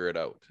 we'll figure it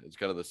out. It's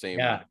kind of the same.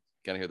 Yeah.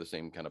 Kind of hear the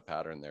same kind of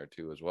pattern there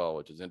too, as well,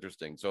 which is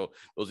interesting. So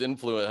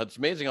it's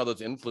amazing how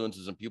those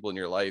influences and people in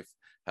your life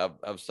have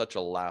such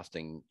a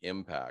lasting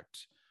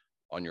impact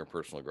on your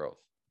personal growth.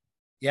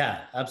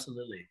 Yeah,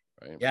 absolutely.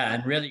 Right. Yeah.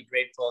 And really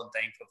grateful and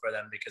thankful for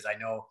them, because I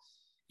know,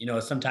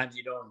 sometimes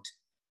you don't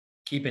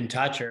keep in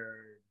touch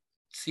or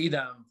see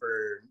them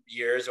for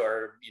years,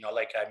 or, you know,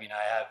 like, I mean,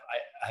 I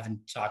haven't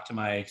talked to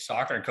my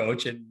soccer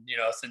coach and, you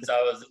know, since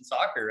I was in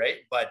soccer, right?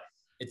 But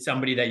it's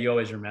somebody that you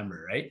always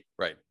remember, right?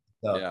 Right.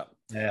 So, Yeah.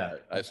 yeah.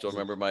 I still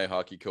remember my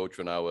hockey coach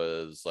when I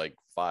was like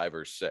 5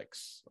 or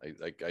 6.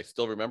 I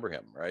still remember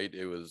him, right?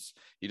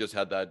 He just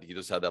had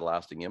that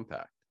lasting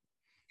impact.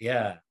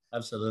 Yeah,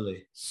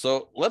 absolutely.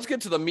 So let's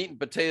get to the meat and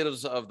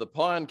potatoes of the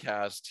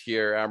podcast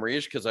here,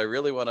 Amrish, because I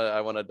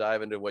want to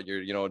dive into what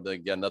you're, you know,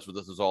 again, that's what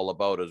this is all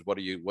about, is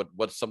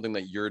what's something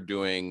that you're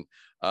doing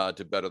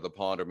to better the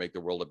pond or make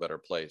the world a better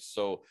place.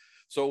 So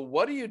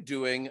what are you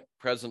doing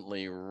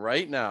presently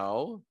right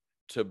now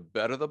to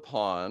better the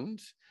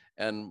pond?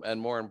 And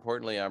more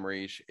importantly,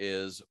 Amrish,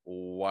 is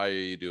why are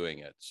you doing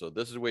it? So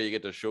this is where you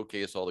get to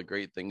showcase all the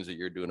great things that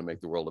you're doing to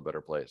make the world a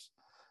better place.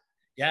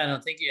 Yeah, no,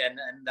 thank you. And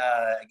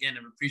again,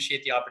 I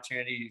appreciate the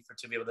opportunity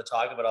to be able to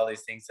talk about all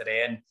these things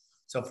today. And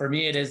so for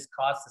me, it is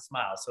Cause to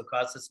Smile. So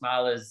Cause to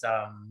Smile is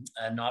a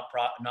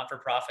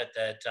not-for-profit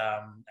that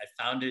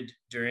I founded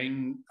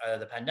during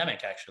the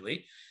pandemic,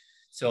 actually.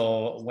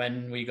 So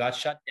when we got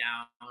shut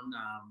down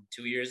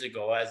 2 years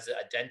ago, as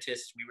a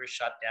dentist, we were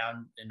shut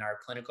down in our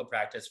clinical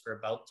practice for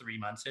about 3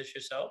 months-ish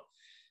or so.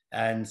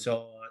 And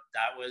so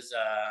that was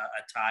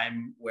a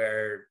time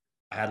where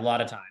I had a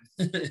lot of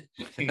time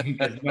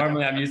because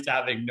normally I'm used to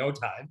having no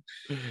time.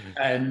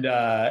 And,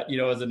 you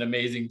know, it was an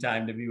amazing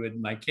time to be with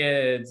my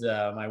kids,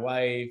 my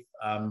wife,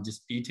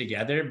 just be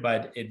together.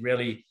 But it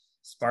really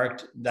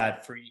sparked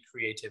that free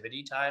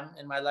creativity time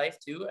in my life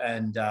too.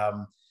 And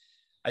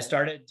I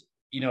started,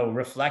 you know,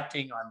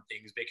 reflecting on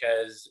things,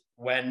 because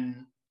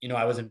when, you know,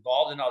 I was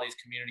involved in all these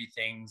community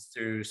things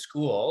through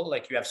school,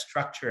 like you have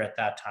structure at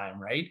that time,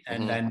 right?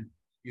 And then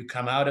you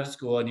come out of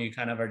school and you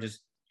kind of are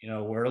just, you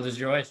know, world is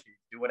your oyster.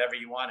 Do whatever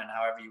you want and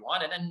however you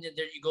want it. And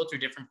there you go through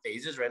different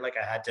phases, right? Like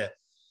I had to,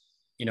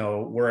 you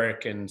know,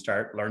 work and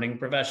start learning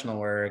professional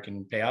work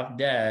and pay off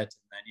debt.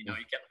 And then, you know,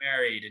 you get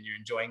married and you're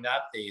enjoying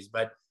that phase.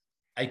 But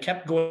I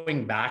kept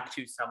going back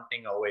to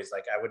something always.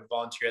 Like I would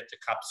volunteer at the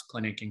CUPS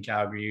clinic in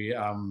Calgary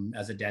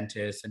as a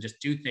dentist and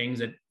just do things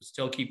that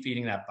still keep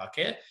feeding that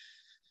bucket.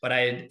 But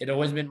it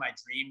always been my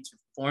dream to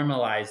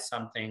formalize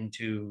something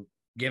to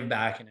give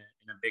back in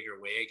a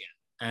bigger way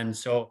again. And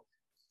so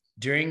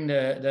during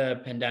the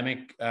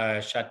pandemic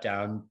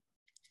shutdown,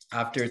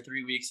 after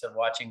 3 weeks of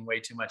watching way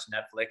too much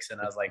Netflix,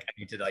 and I was like, I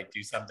need to like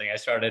do something. I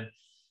started,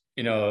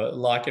 you know,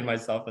 locking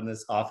myself in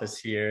this office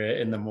here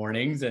in the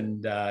mornings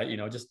and, you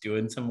know, just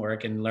doing some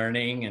work and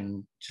learning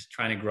and just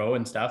trying to grow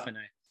and stuff. And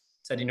I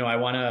said, you know, I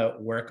want to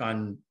work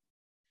on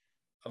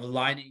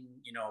aligning,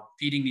 you know,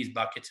 feeding these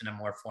buckets in a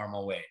more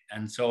formal way.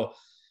 And so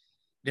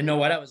didn't know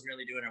what I was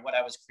really doing or what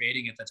I was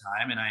creating at the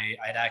time. And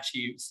I'd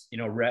actually, you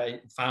know,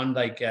 found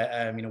like,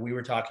 you know, we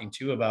were talking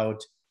too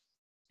about,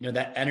 you know,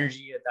 that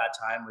energy at that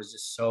time was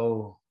just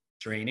so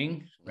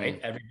draining, right?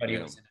 Everybody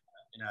was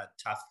in a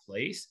tough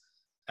place,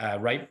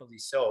 rightfully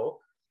so.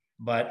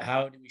 But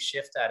how do we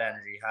shift that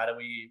energy? How do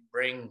we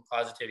bring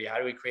positivity? How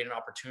do we create an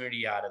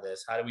opportunity out of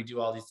this? How do we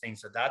do all these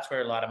things? So that's where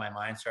a lot of my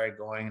mind started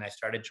going. And I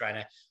started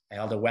I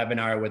held a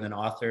webinar with an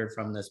author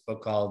from this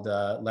book called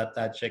Let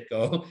That Shit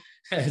Go,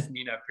 as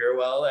Nina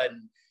Purewell.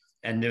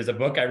 And there was a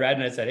book I read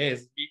and I said, hey,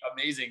 it'd be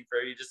amazing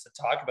for you just to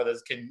talk about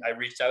this. I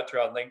reached out to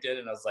her on LinkedIn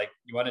and I was like,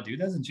 you want to do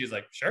this? And she's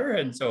like, sure.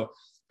 And so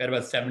we had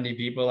about 70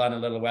 people on a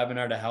little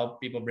webinar to help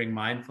people bring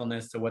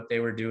mindfulness to what they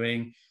were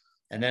doing.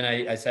 And then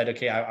I said,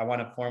 okay, I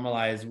want to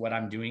formalize what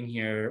I'm doing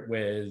here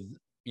with,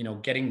 you know,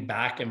 getting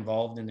back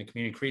involved in the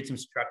community, create some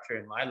structure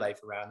in my life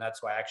around.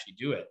 That's why I actually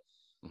do it.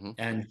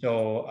 And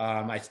so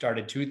I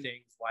started 2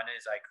 things. One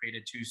is I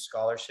created 2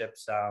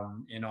 scholarships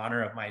in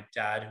honor of my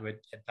dad who had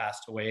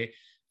passed away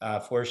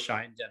for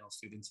Shine dental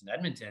students in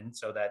Edmonton,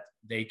 so that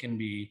they can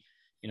be,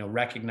 you know,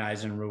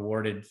 recognized and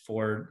rewarded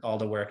for all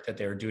the work that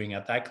they were doing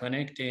at that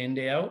clinic day in,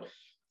 day out.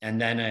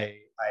 And then I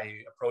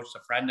approached a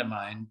friend of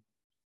mine,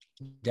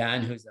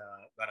 Dan, who's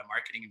got a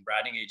marketing and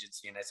branding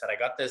agency. And I said, I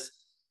got this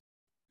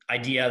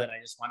idea that I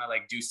just want to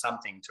like do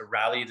something to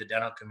rally the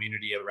dental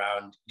community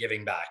around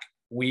giving back.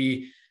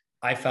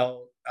 I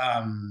felt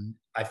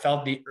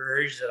the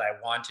urge that I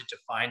wanted to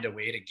find a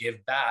way to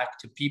give back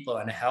to people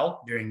and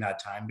help during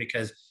that time,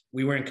 because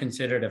we weren't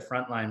considered a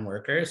frontline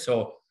worker.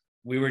 So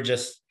we were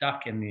just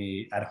stuck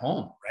at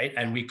home, right?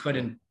 And we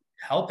couldn't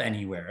help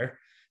anywhere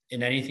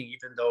in anything,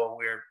 even though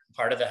we're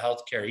part of the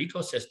healthcare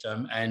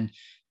ecosystem. And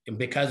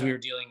because we were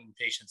dealing in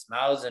patients'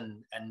 mouths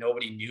and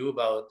nobody knew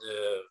about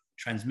the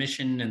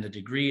transmission and the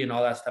degree and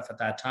all that stuff at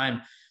that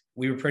time,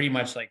 we were pretty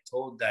much like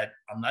told that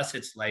unless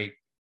it's like,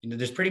 you know,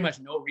 there's pretty much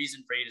no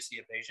reason for you to see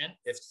a patient.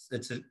 If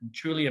it's a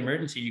truly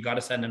emergency, you got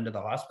to send them to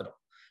the hospital,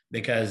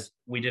 because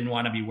we didn't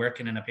want to be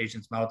working in a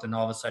patient's mouth and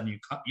all of a sudden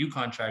you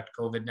contract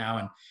COVID now,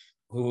 and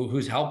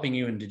who's helping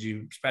you, and did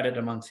you spread it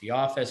amongst the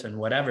office and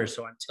whatever.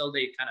 So until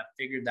they kind of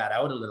figured that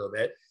out a little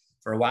bit,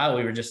 for a while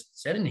we were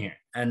just sitting here.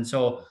 And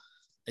so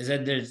I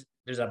said, there's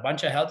a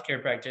bunch of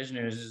healthcare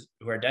practitioners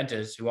who are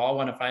dentists who all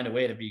want to find a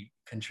way to be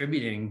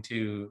contributing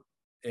to,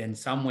 in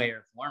some way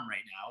or form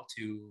right now,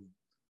 to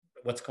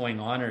what's going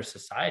on in our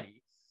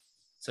society.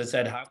 So I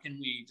said, how can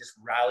we just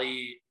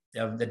rally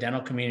the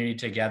dental community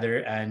together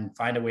and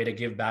find a way to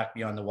give back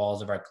beyond the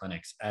walls of our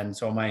clinics? And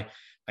so my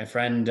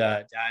friend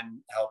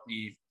Dan helped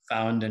me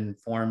found and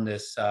form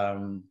this,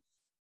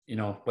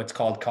 what's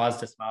called Cause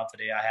to Smile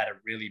Today. I had a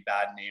really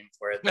bad name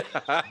for it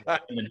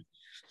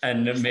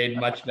and it made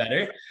much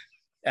better.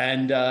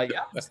 And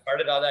we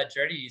started all that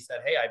journey. He said,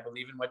 hey, I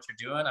believe in what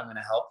you're doing. I'm going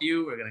to help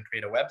you. We're going to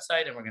create a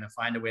website and we're going to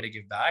find a way to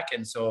give back.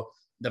 And so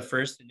the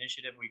first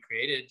initiative we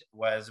created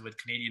was with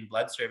Canadian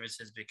Blood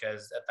Services,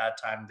 because at that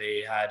time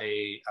they had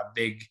a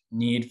big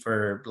need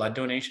for blood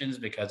donations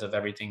because of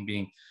everything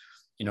being,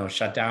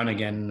 shut down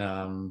again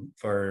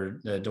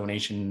for the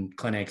donation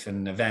clinics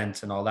and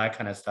events and all that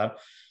kind of stuff.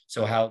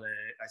 So I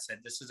said,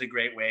 this is a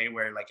great way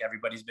where like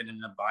everybody's been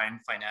in a bind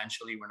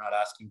financially. We're not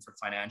asking for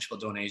financial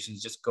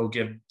donations, just go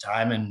give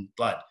time and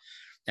blood.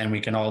 And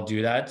we can all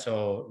do that.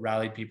 So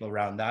rallied people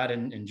around that.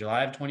 And in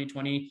July of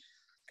 2020,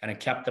 kind of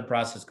kept the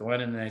process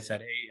going. And then I said,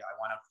 hey, I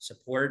want to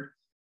support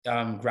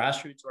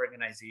grassroots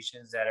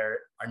organizations that are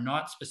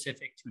not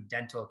specific to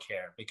dental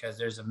care, because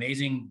there's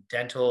amazing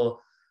dental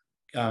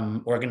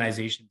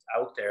organizations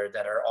out there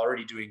that are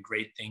already doing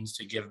great things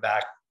to give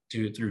back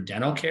through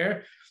dental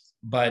care.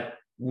 But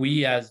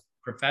we as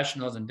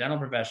professionals and dental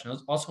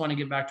professionals also want to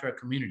give back to our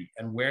community.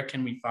 And where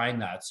can we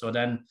find that? So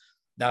then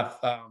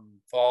that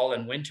fall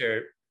and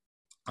winter,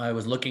 I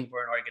was looking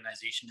for an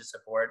organization to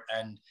support,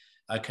 and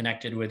I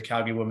connected with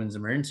Calgary Women's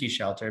Emergency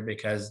Shelter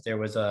because there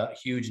was a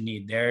huge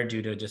need there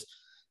due to just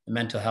the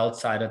mental health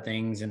side of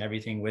things and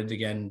everything with,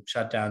 again,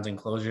 shutdowns and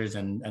closures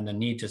and the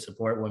need to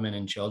support women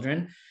and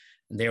children.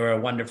 They were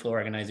a wonderful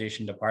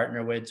organization to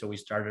partner with. So we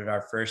started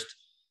our first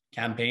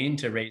campaign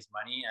to raise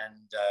money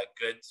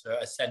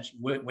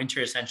and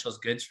winter essentials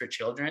goods for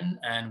children.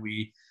 And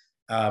we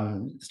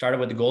started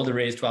with the goal to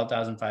raise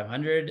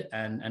 $12,500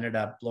 and ended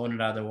up blowing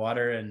it out of the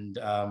water and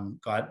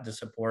got the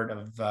support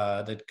of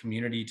the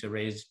community to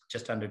raise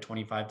just under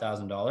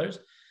 $25,000.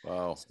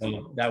 Wow.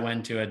 So that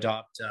went to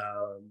adopt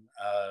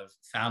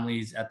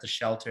families at the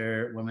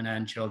shelter, women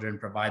and children,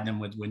 provide them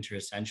with winter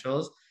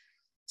essentials.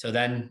 So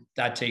then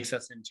that takes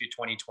us into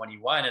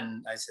 2021.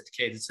 And I said,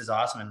 okay, this is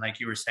awesome. And like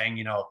you were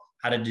saying,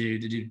 how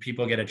did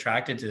people get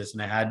attracted to this?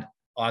 And I had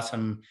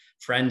awesome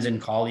friends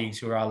and colleagues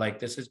who are all like,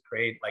 this is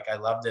great. Like, I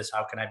love this.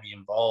 How can I be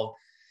involved?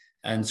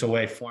 And so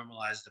I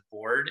formalized the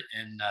board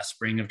in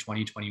spring of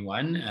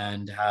 2021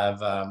 and have,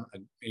 5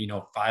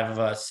 of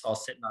us all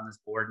sitting on this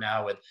board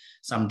now, with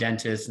some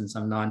dentists and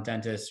some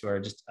non-dentists who are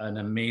just an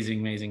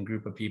amazing, amazing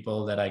group of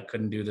people that I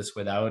couldn't do this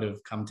without,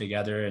 have come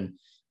together and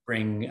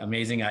bring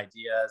amazing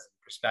ideas,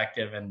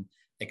 perspective, and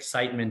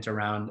excitement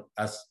around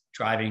us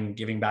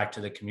giving back to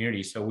the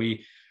community. So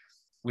we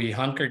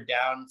hunkered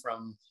down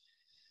from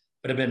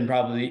would have been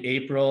probably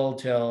April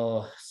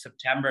till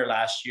September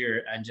last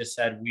year and just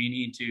said, we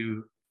need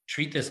to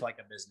treat this like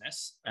a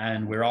business.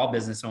 And we're all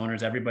business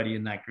owners. Everybody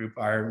in that group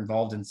are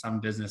involved in some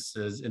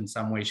businesses in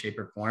some way, shape,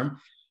 or form,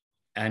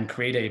 and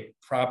create a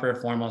proper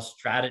formal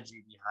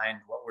strategy behind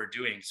what we're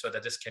doing so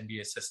that this can be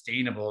a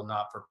sustainable,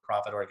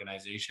 not-for-profit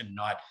organization,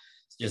 not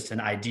just an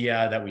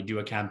idea that we do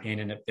a campaign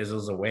and it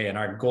fizzles away. And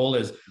our goal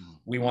is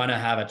we want to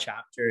have a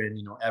chapter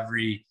in,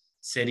 every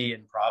city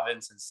and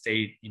province and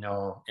state,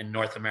 in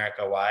North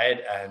America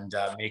wide, and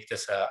make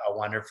this a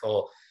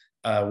wonderful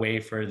way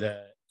for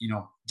the,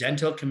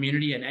 dental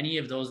community and any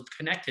of those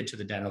connected to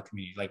the dental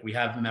community. Like, we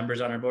have members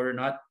on our board who are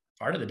not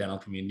part of the dental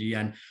community,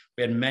 and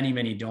we had many,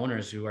 many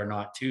donors who are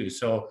not too.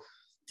 So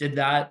did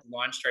that,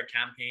 launched our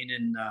campaign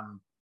in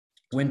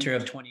winter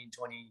of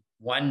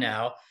 2021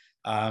 now,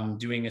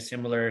 doing a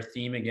similar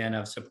theme again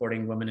of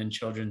supporting women and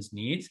children's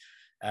needs.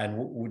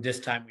 And this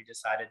time we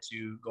decided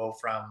to go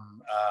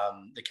from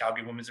the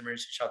Calgary Women's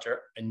Emergency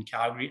Shelter in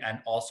Calgary and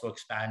also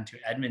expand to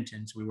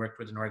Edmonton. So we worked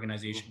with an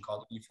organization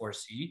called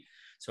E4C.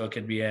 So it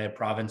could be a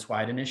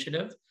province-wide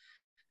initiative,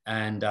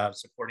 and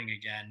supporting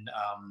again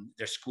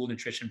their school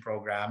nutrition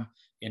program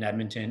in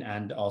Edmonton,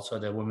 and also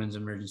the Women's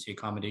Emergency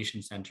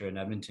Accommodation Center in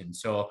Edmonton.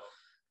 So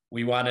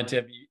we wanted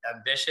to be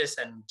ambitious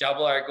and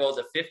double our goal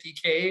to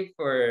 50K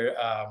for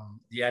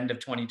the end of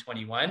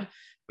 2021.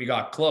 We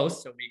got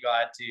close, so we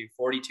got to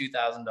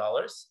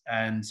 $42,000,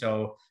 and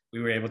so we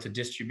were able to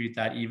distribute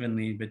that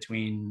evenly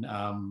between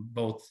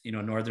both,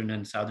 northern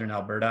and southern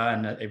Alberta,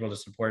 and able to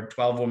support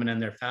 12 women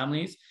and their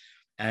families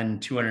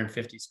and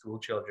 250 school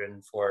children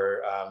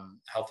for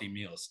healthy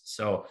meals.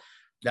 So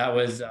that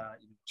was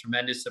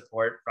tremendous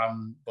support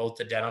from both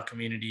the dental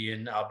community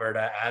in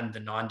Alberta and the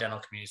non-dental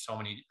community, so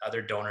many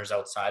other donors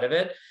outside of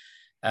it.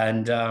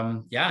 And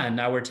and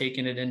now we're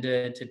taking it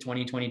into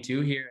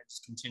 2022 here, and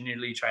just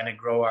continually trying to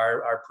grow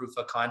our proof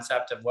of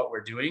concept of what we're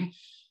doing,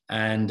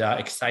 and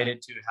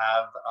excited to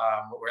have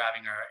what we're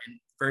having our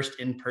first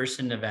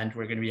in-person event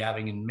we're going to be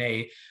having in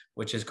May,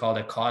 which is called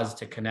a Cause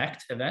to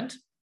Connect event.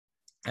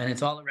 And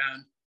it's all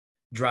around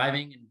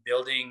driving and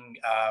building,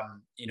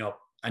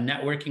 a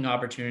networking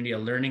opportunity, a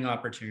learning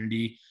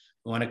opportunity.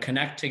 We want to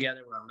connect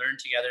together, we want to learn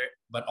together,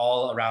 but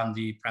all around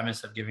the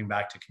premise of giving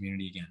back to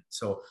community again.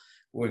 So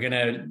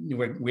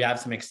we have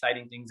some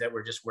exciting things that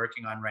we're just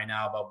working on right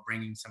now about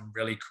bringing some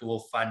really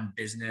cool, fun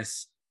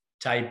business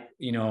type,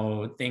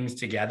 things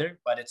together,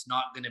 but it's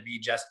not going to be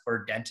just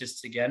for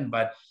dentists again,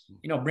 but,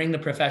 bring the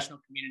professional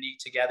community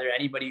together.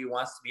 Anybody who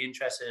wants to be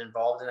interested and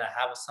involved in it,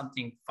 have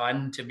something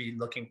fun to be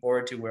looking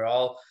forward to. We're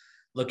all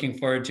looking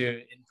forward to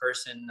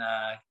in-person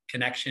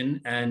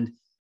connection.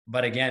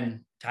 But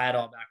again, tie it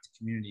all back to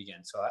community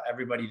again. So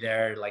everybody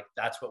there, like,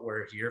 that's what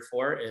we're here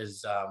for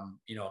is,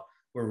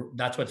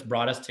 that's what's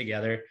brought us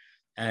together,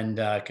 and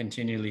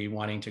continually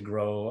wanting to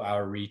grow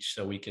our reach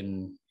so we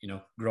can,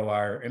 grow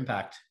our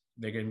impact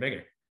bigger and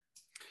bigger.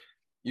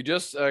 You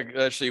just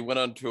actually went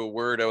on to a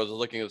word. I was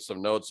looking at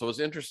some notes. So it was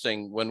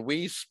interesting when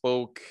we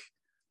spoke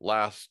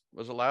last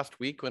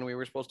week when we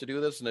were supposed to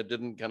do this, and it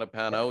didn't kind of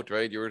pan out,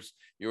 right? You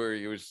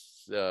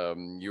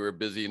were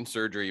busy in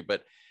surgery,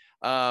 but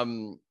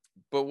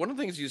one of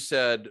the things you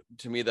said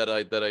to me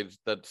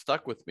that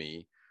stuck with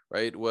me,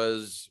 right,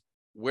 was,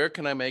 where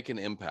can I make an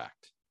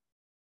impact?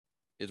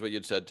 Is what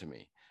you'd said to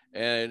me.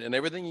 And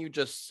everything you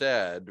just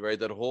said, right,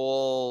 that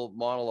whole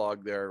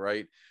monologue there,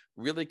 right,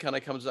 really kind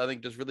of comes, I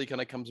think, just really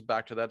kind of comes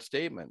back to that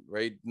statement,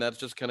 right? And that's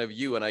just kind of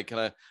you. And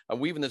I'm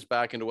weaving this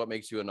back into what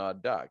makes you an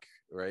odd duck,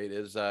 right?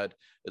 Is that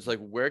it's like,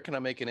 where can I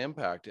make an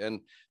impact? And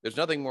there's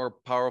nothing more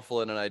powerful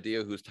than an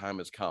idea whose time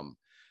has come.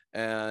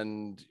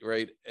 And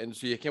right. And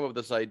so you came up with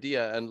this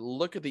idea, and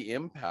look at the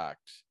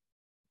impact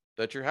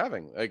that you're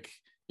having, like,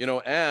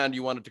 and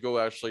you wanted to go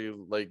actually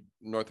like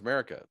North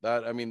America.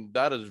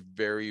 That is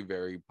very,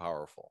 very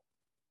powerful.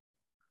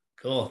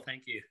 Cool.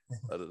 Thank you.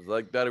 That is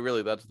like that.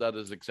 Really, that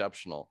is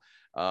exceptional.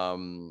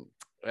 And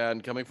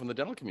coming from the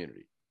dental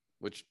community,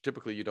 which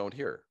typically you don't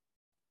hear.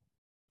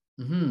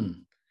 Mm-hmm.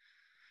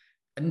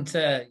 And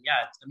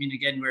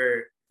again,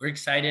 we're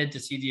excited to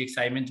see the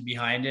excitement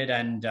behind it.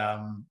 And,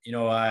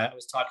 I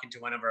was talking to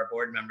one of our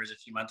board members a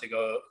few months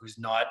ago who's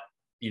not,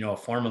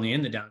 formally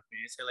in the dental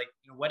community. So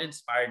what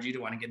inspired you to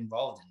want to get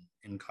involved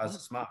in Cause the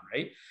Smile,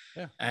 right?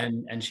 Yeah.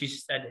 And she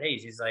said, hey,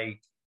 she's like,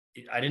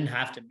 I didn't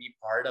have to be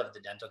part of the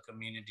dental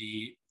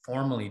community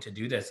formally to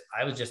do this.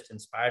 I was just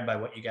inspired by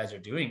what you guys are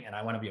doing, and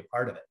I want to be a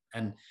part of it.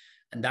 And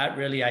that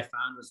really, I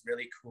found, was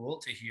really cool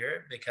to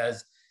hear,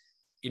 because,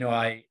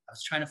 I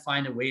was trying to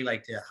find a way,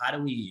 like, how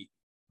do we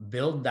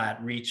build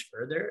that reach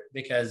further?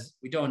 Because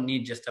we don't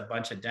need just a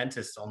bunch of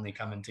dentists only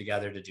coming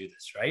together to do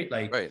this, right?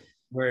 Like, right.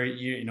 Where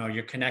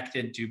you're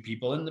connected to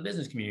people in the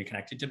business community, you're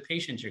connected to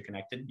patients, you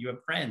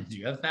have friends,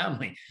 you have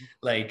family.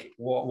 Like,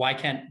 why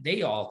can't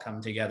they all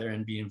come together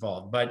and be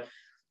involved? But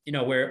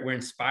we're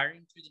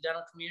inspiring through the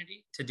dental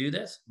community to do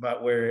this,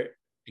 but we're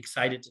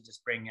excited to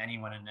just bring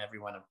anyone and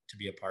everyone to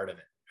be a part of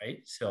it, right?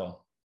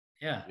 So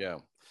yeah.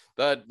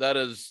 That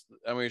is,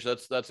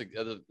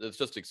 it's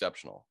just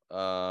exceptional.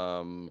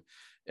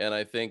 And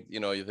I think,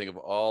 you think of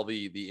all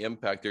the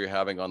impact that you're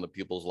having on the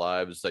people's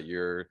lives that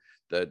you're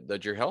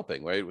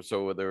helping, right?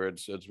 So whether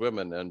it's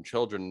women and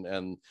children,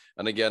 and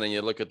again, and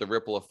you look at the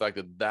ripple effect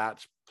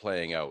that's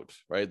playing out,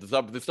 right? The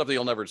stuff that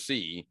you'll never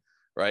see,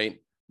 right?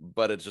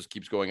 But it just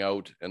keeps going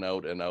out and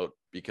out and out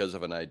because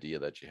of an idea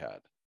that you had.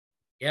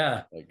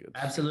 Yeah,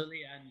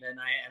 absolutely. And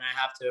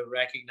I have to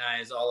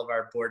recognize all of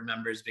our board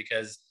members,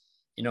 because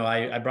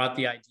I brought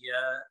the idea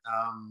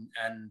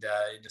and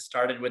it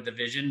started with the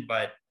vision,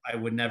 but I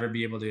would never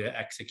be able to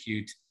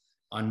execute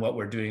on what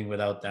we're doing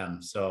without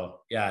them. So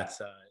yeah,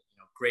 it's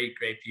great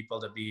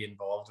people to be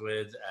involved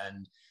with,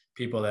 and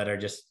people that are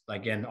just,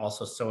 again,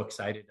 also so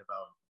excited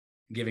about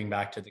giving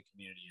back to the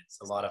community. It's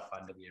a lot of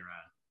fun to be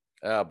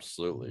around.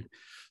 Absolutely.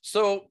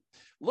 So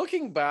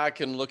looking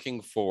back and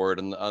looking forward,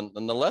 and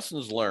the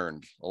lessons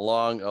learned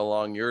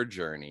along your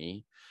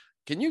journey,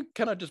 can you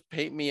kind of just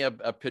paint me a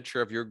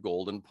picture of your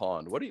golden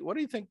pond? What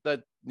do you think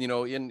that,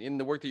 in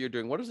the work that you're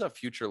doing, what does that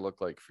future look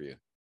like for you?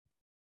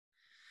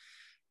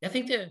 I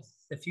think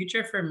the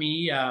future for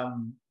me,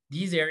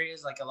 these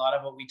areas, like a lot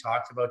of what we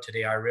talked about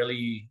today, are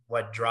really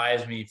what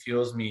drives me,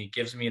 fuels me,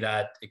 gives me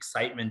that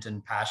excitement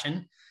and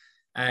passion.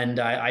 And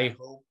I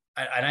hope,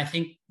 and I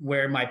think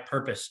where my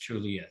purpose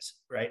truly is,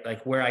 right?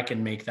 Like, where I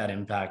can make that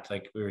impact,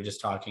 like we were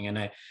just talking.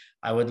 And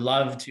I would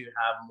love to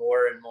have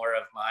more and more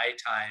of my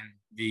time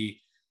be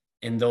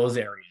in those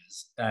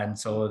areas. And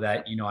so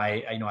that,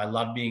 I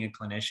love being a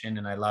clinician,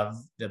 and I love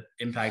the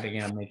impact,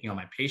 again, I'm making on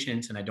my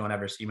patients, and I don't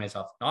ever see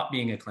myself not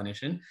being a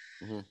clinician.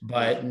 Mm-hmm.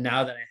 But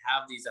now that I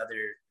have these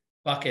other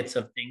buckets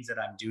of things that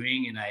I'm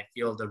doing, and I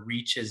feel the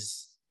reach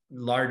is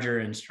larger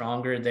and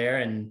stronger there,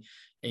 and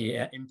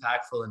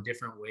impactful in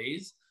different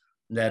ways,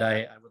 that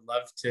I would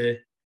love to,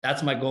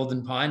 that's my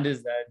golden pond,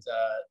 is that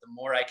the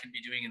more I can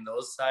be doing in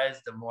those sides,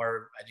 the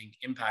more, I think,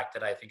 impact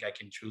that I think I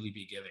can truly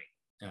be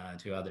giving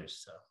to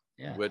others. So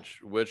yeah.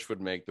 Which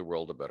would make the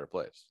world a better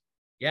place.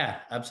 Yeah,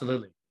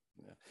 absolutely.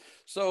 Yeah.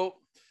 So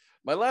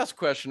my last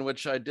question,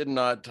 which I did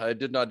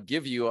not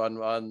give you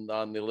on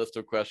the list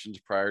of questions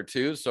prior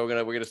to, so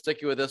we're gonna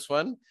stick you with this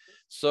one.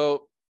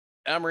 So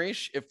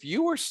Amrish, if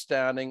you were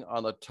standing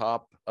on the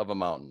top of a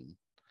mountain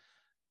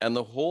and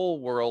the whole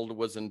world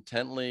was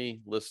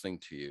intently listening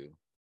to you,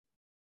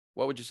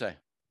 what would you say?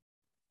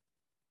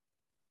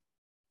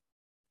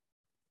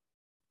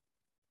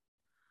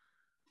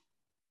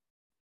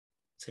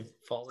 to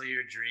follow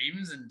your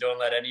dreams and don't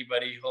let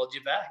anybody hold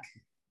you back.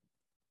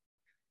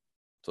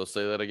 So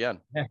say that again.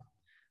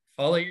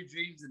 Follow your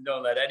dreams and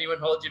don't let anyone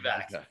hold you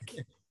back.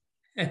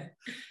 I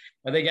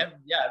think,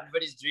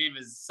 everybody's dream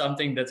is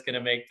something that's going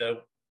to make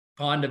the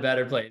pond a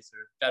better place or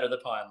better the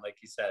pond, like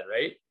you said,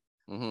 right?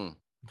 Mm-hmm.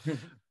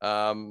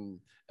 And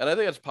I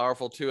think it's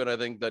powerful too. And I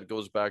think that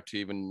goes back to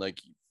even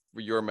like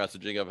your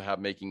messaging of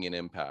making an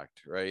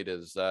impact, right?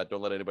 Is that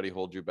don't let anybody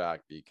hold you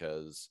back,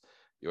 because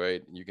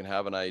right, you can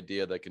have an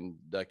idea that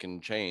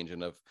can change.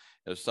 And if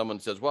someone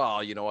says, well,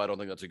 I don't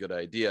think that's a good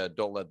idea,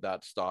 don't let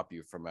that stop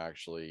you from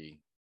actually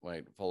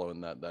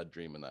following that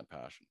dream and that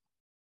passion.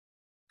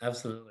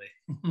 Absolutely.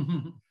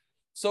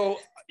 So,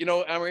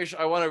 Amrish,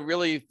 I want to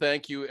really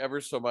thank you ever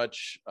so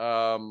much,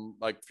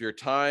 for your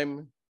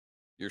time,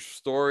 your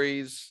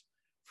stories,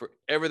 for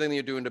everything that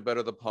you're doing to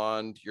better the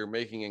pond. You're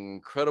making an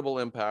incredible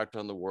impact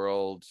on the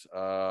world,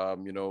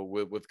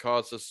 with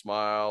Cause to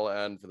Smile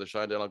and for the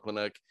Shine Dental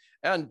Clinic,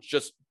 and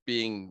just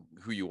being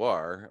who you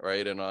are,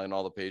 right? And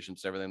all the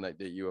patients, everything that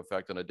you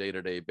affect on a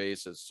day-to-day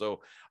basis.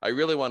 So I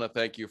really want to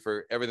thank you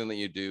for everything that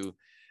you do.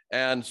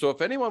 And so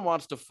if anyone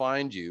wants to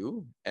find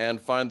you and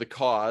find the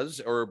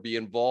cause or be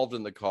involved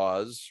in the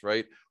cause,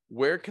 right,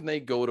 where can they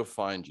go to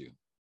find you?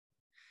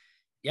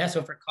 Yeah,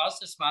 so for Cause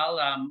to Smile,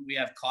 we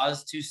have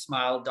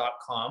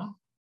causetosmile.com.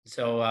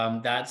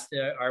 So that's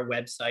our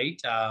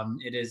website.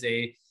 It is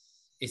a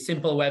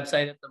simple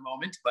website at the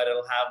moment, but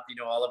it'll have,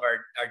 all of our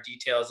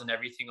details and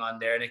everything on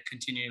there, and it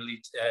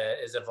continually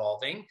is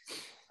evolving.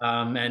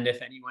 And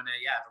if anyone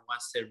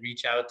wants to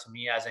reach out to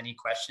me, has any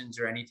questions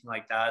or anything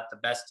like that, the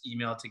best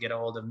email to get a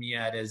hold of me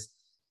at is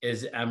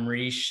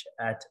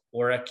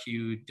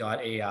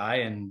amrish@oraq.ai,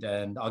 and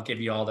I'll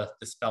give you all the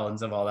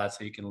spellings of all that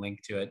so you can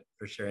link to it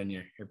for sure in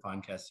your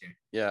podcast here.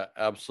 Yeah,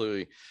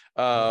 absolutely.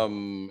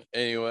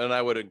 Anyway, and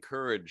I would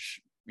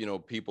encourage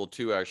people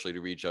to actually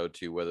to reach out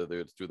to you, whether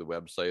it's through the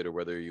website or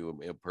whether you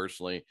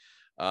personally,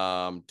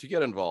 to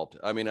get involved.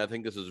 I mean, I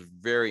think this is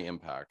very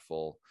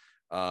impactful.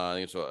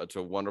 It's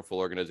a wonderful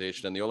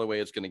organization, and the only way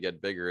it's going to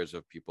get bigger is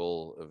if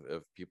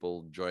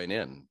people join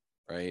in,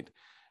 right?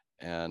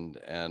 And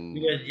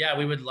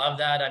we would love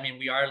that. I mean,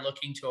 we are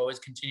looking to always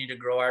continue to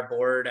grow our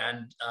board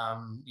and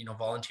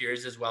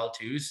volunteers as well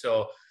too.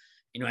 So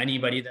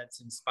anybody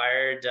that's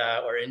inspired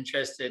or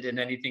interested in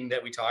anything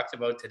that we talked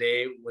about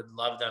today, would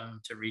love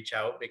them to reach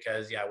out,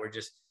 because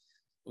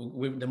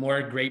the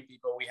more great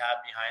people we have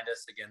behind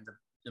us, again,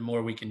 the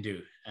more we can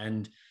do.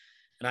 And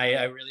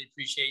I really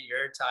appreciate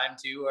your time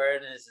too,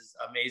 Warren. This is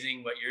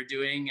amazing what you're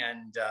doing,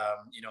 and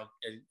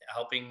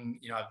helping.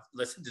 I've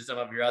listened to some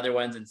of your other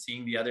ones and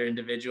seeing the other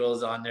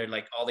individuals on there,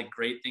 like all the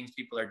great things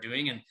people are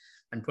doing,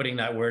 and putting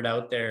that word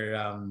out there.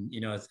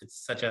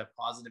 It's such a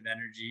positive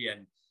energy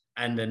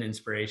and an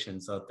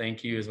inspiration. So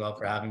thank you as well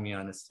for having me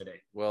on this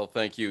today. Well,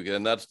 thank you.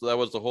 And that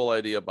was the whole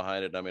idea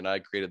behind it. I mean, I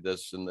created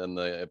this in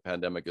the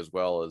pandemic as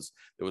well, as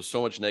there was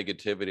so much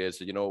negativity. I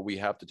said, we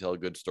have to tell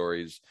good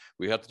stories.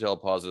 We have to tell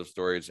positive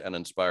stories and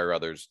inspire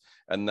others.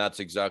 And that's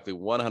exactly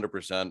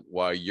 100%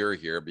 why you're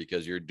here,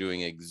 because you're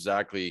doing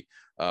exactly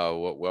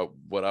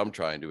what I'm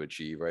trying to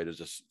achieve, right? Is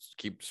just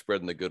keep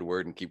spreading the good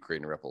word and keep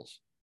creating ripples.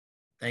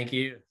 Thank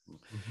you.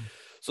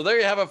 So there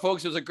you have it,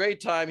 folks. It was a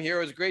great time here.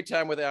 It was a great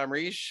time with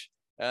Amrish.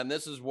 And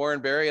this is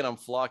Warren Barry, and I'm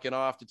flocking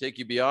off to take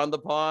you beyond the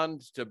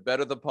pond to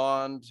better the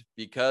pond,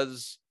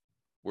 because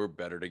we're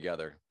better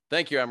together.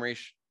 Thank you,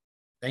 Amrish.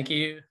 Thank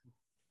you.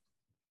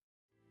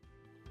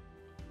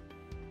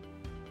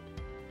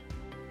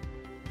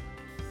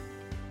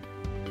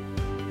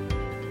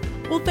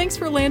 Well, thanks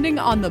for landing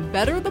on the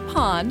Better the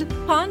Pond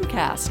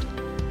podcast.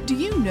 Do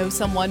you know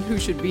someone who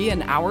should be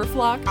in our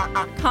flock?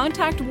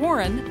 Contact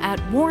Warren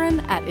at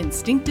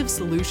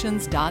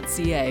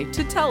warren@instinctivesolutions.ca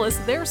to tell us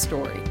their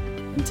story.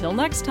 Until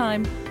next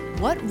time,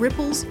 what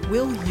ripples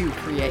will you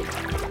create?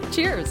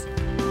 Cheers!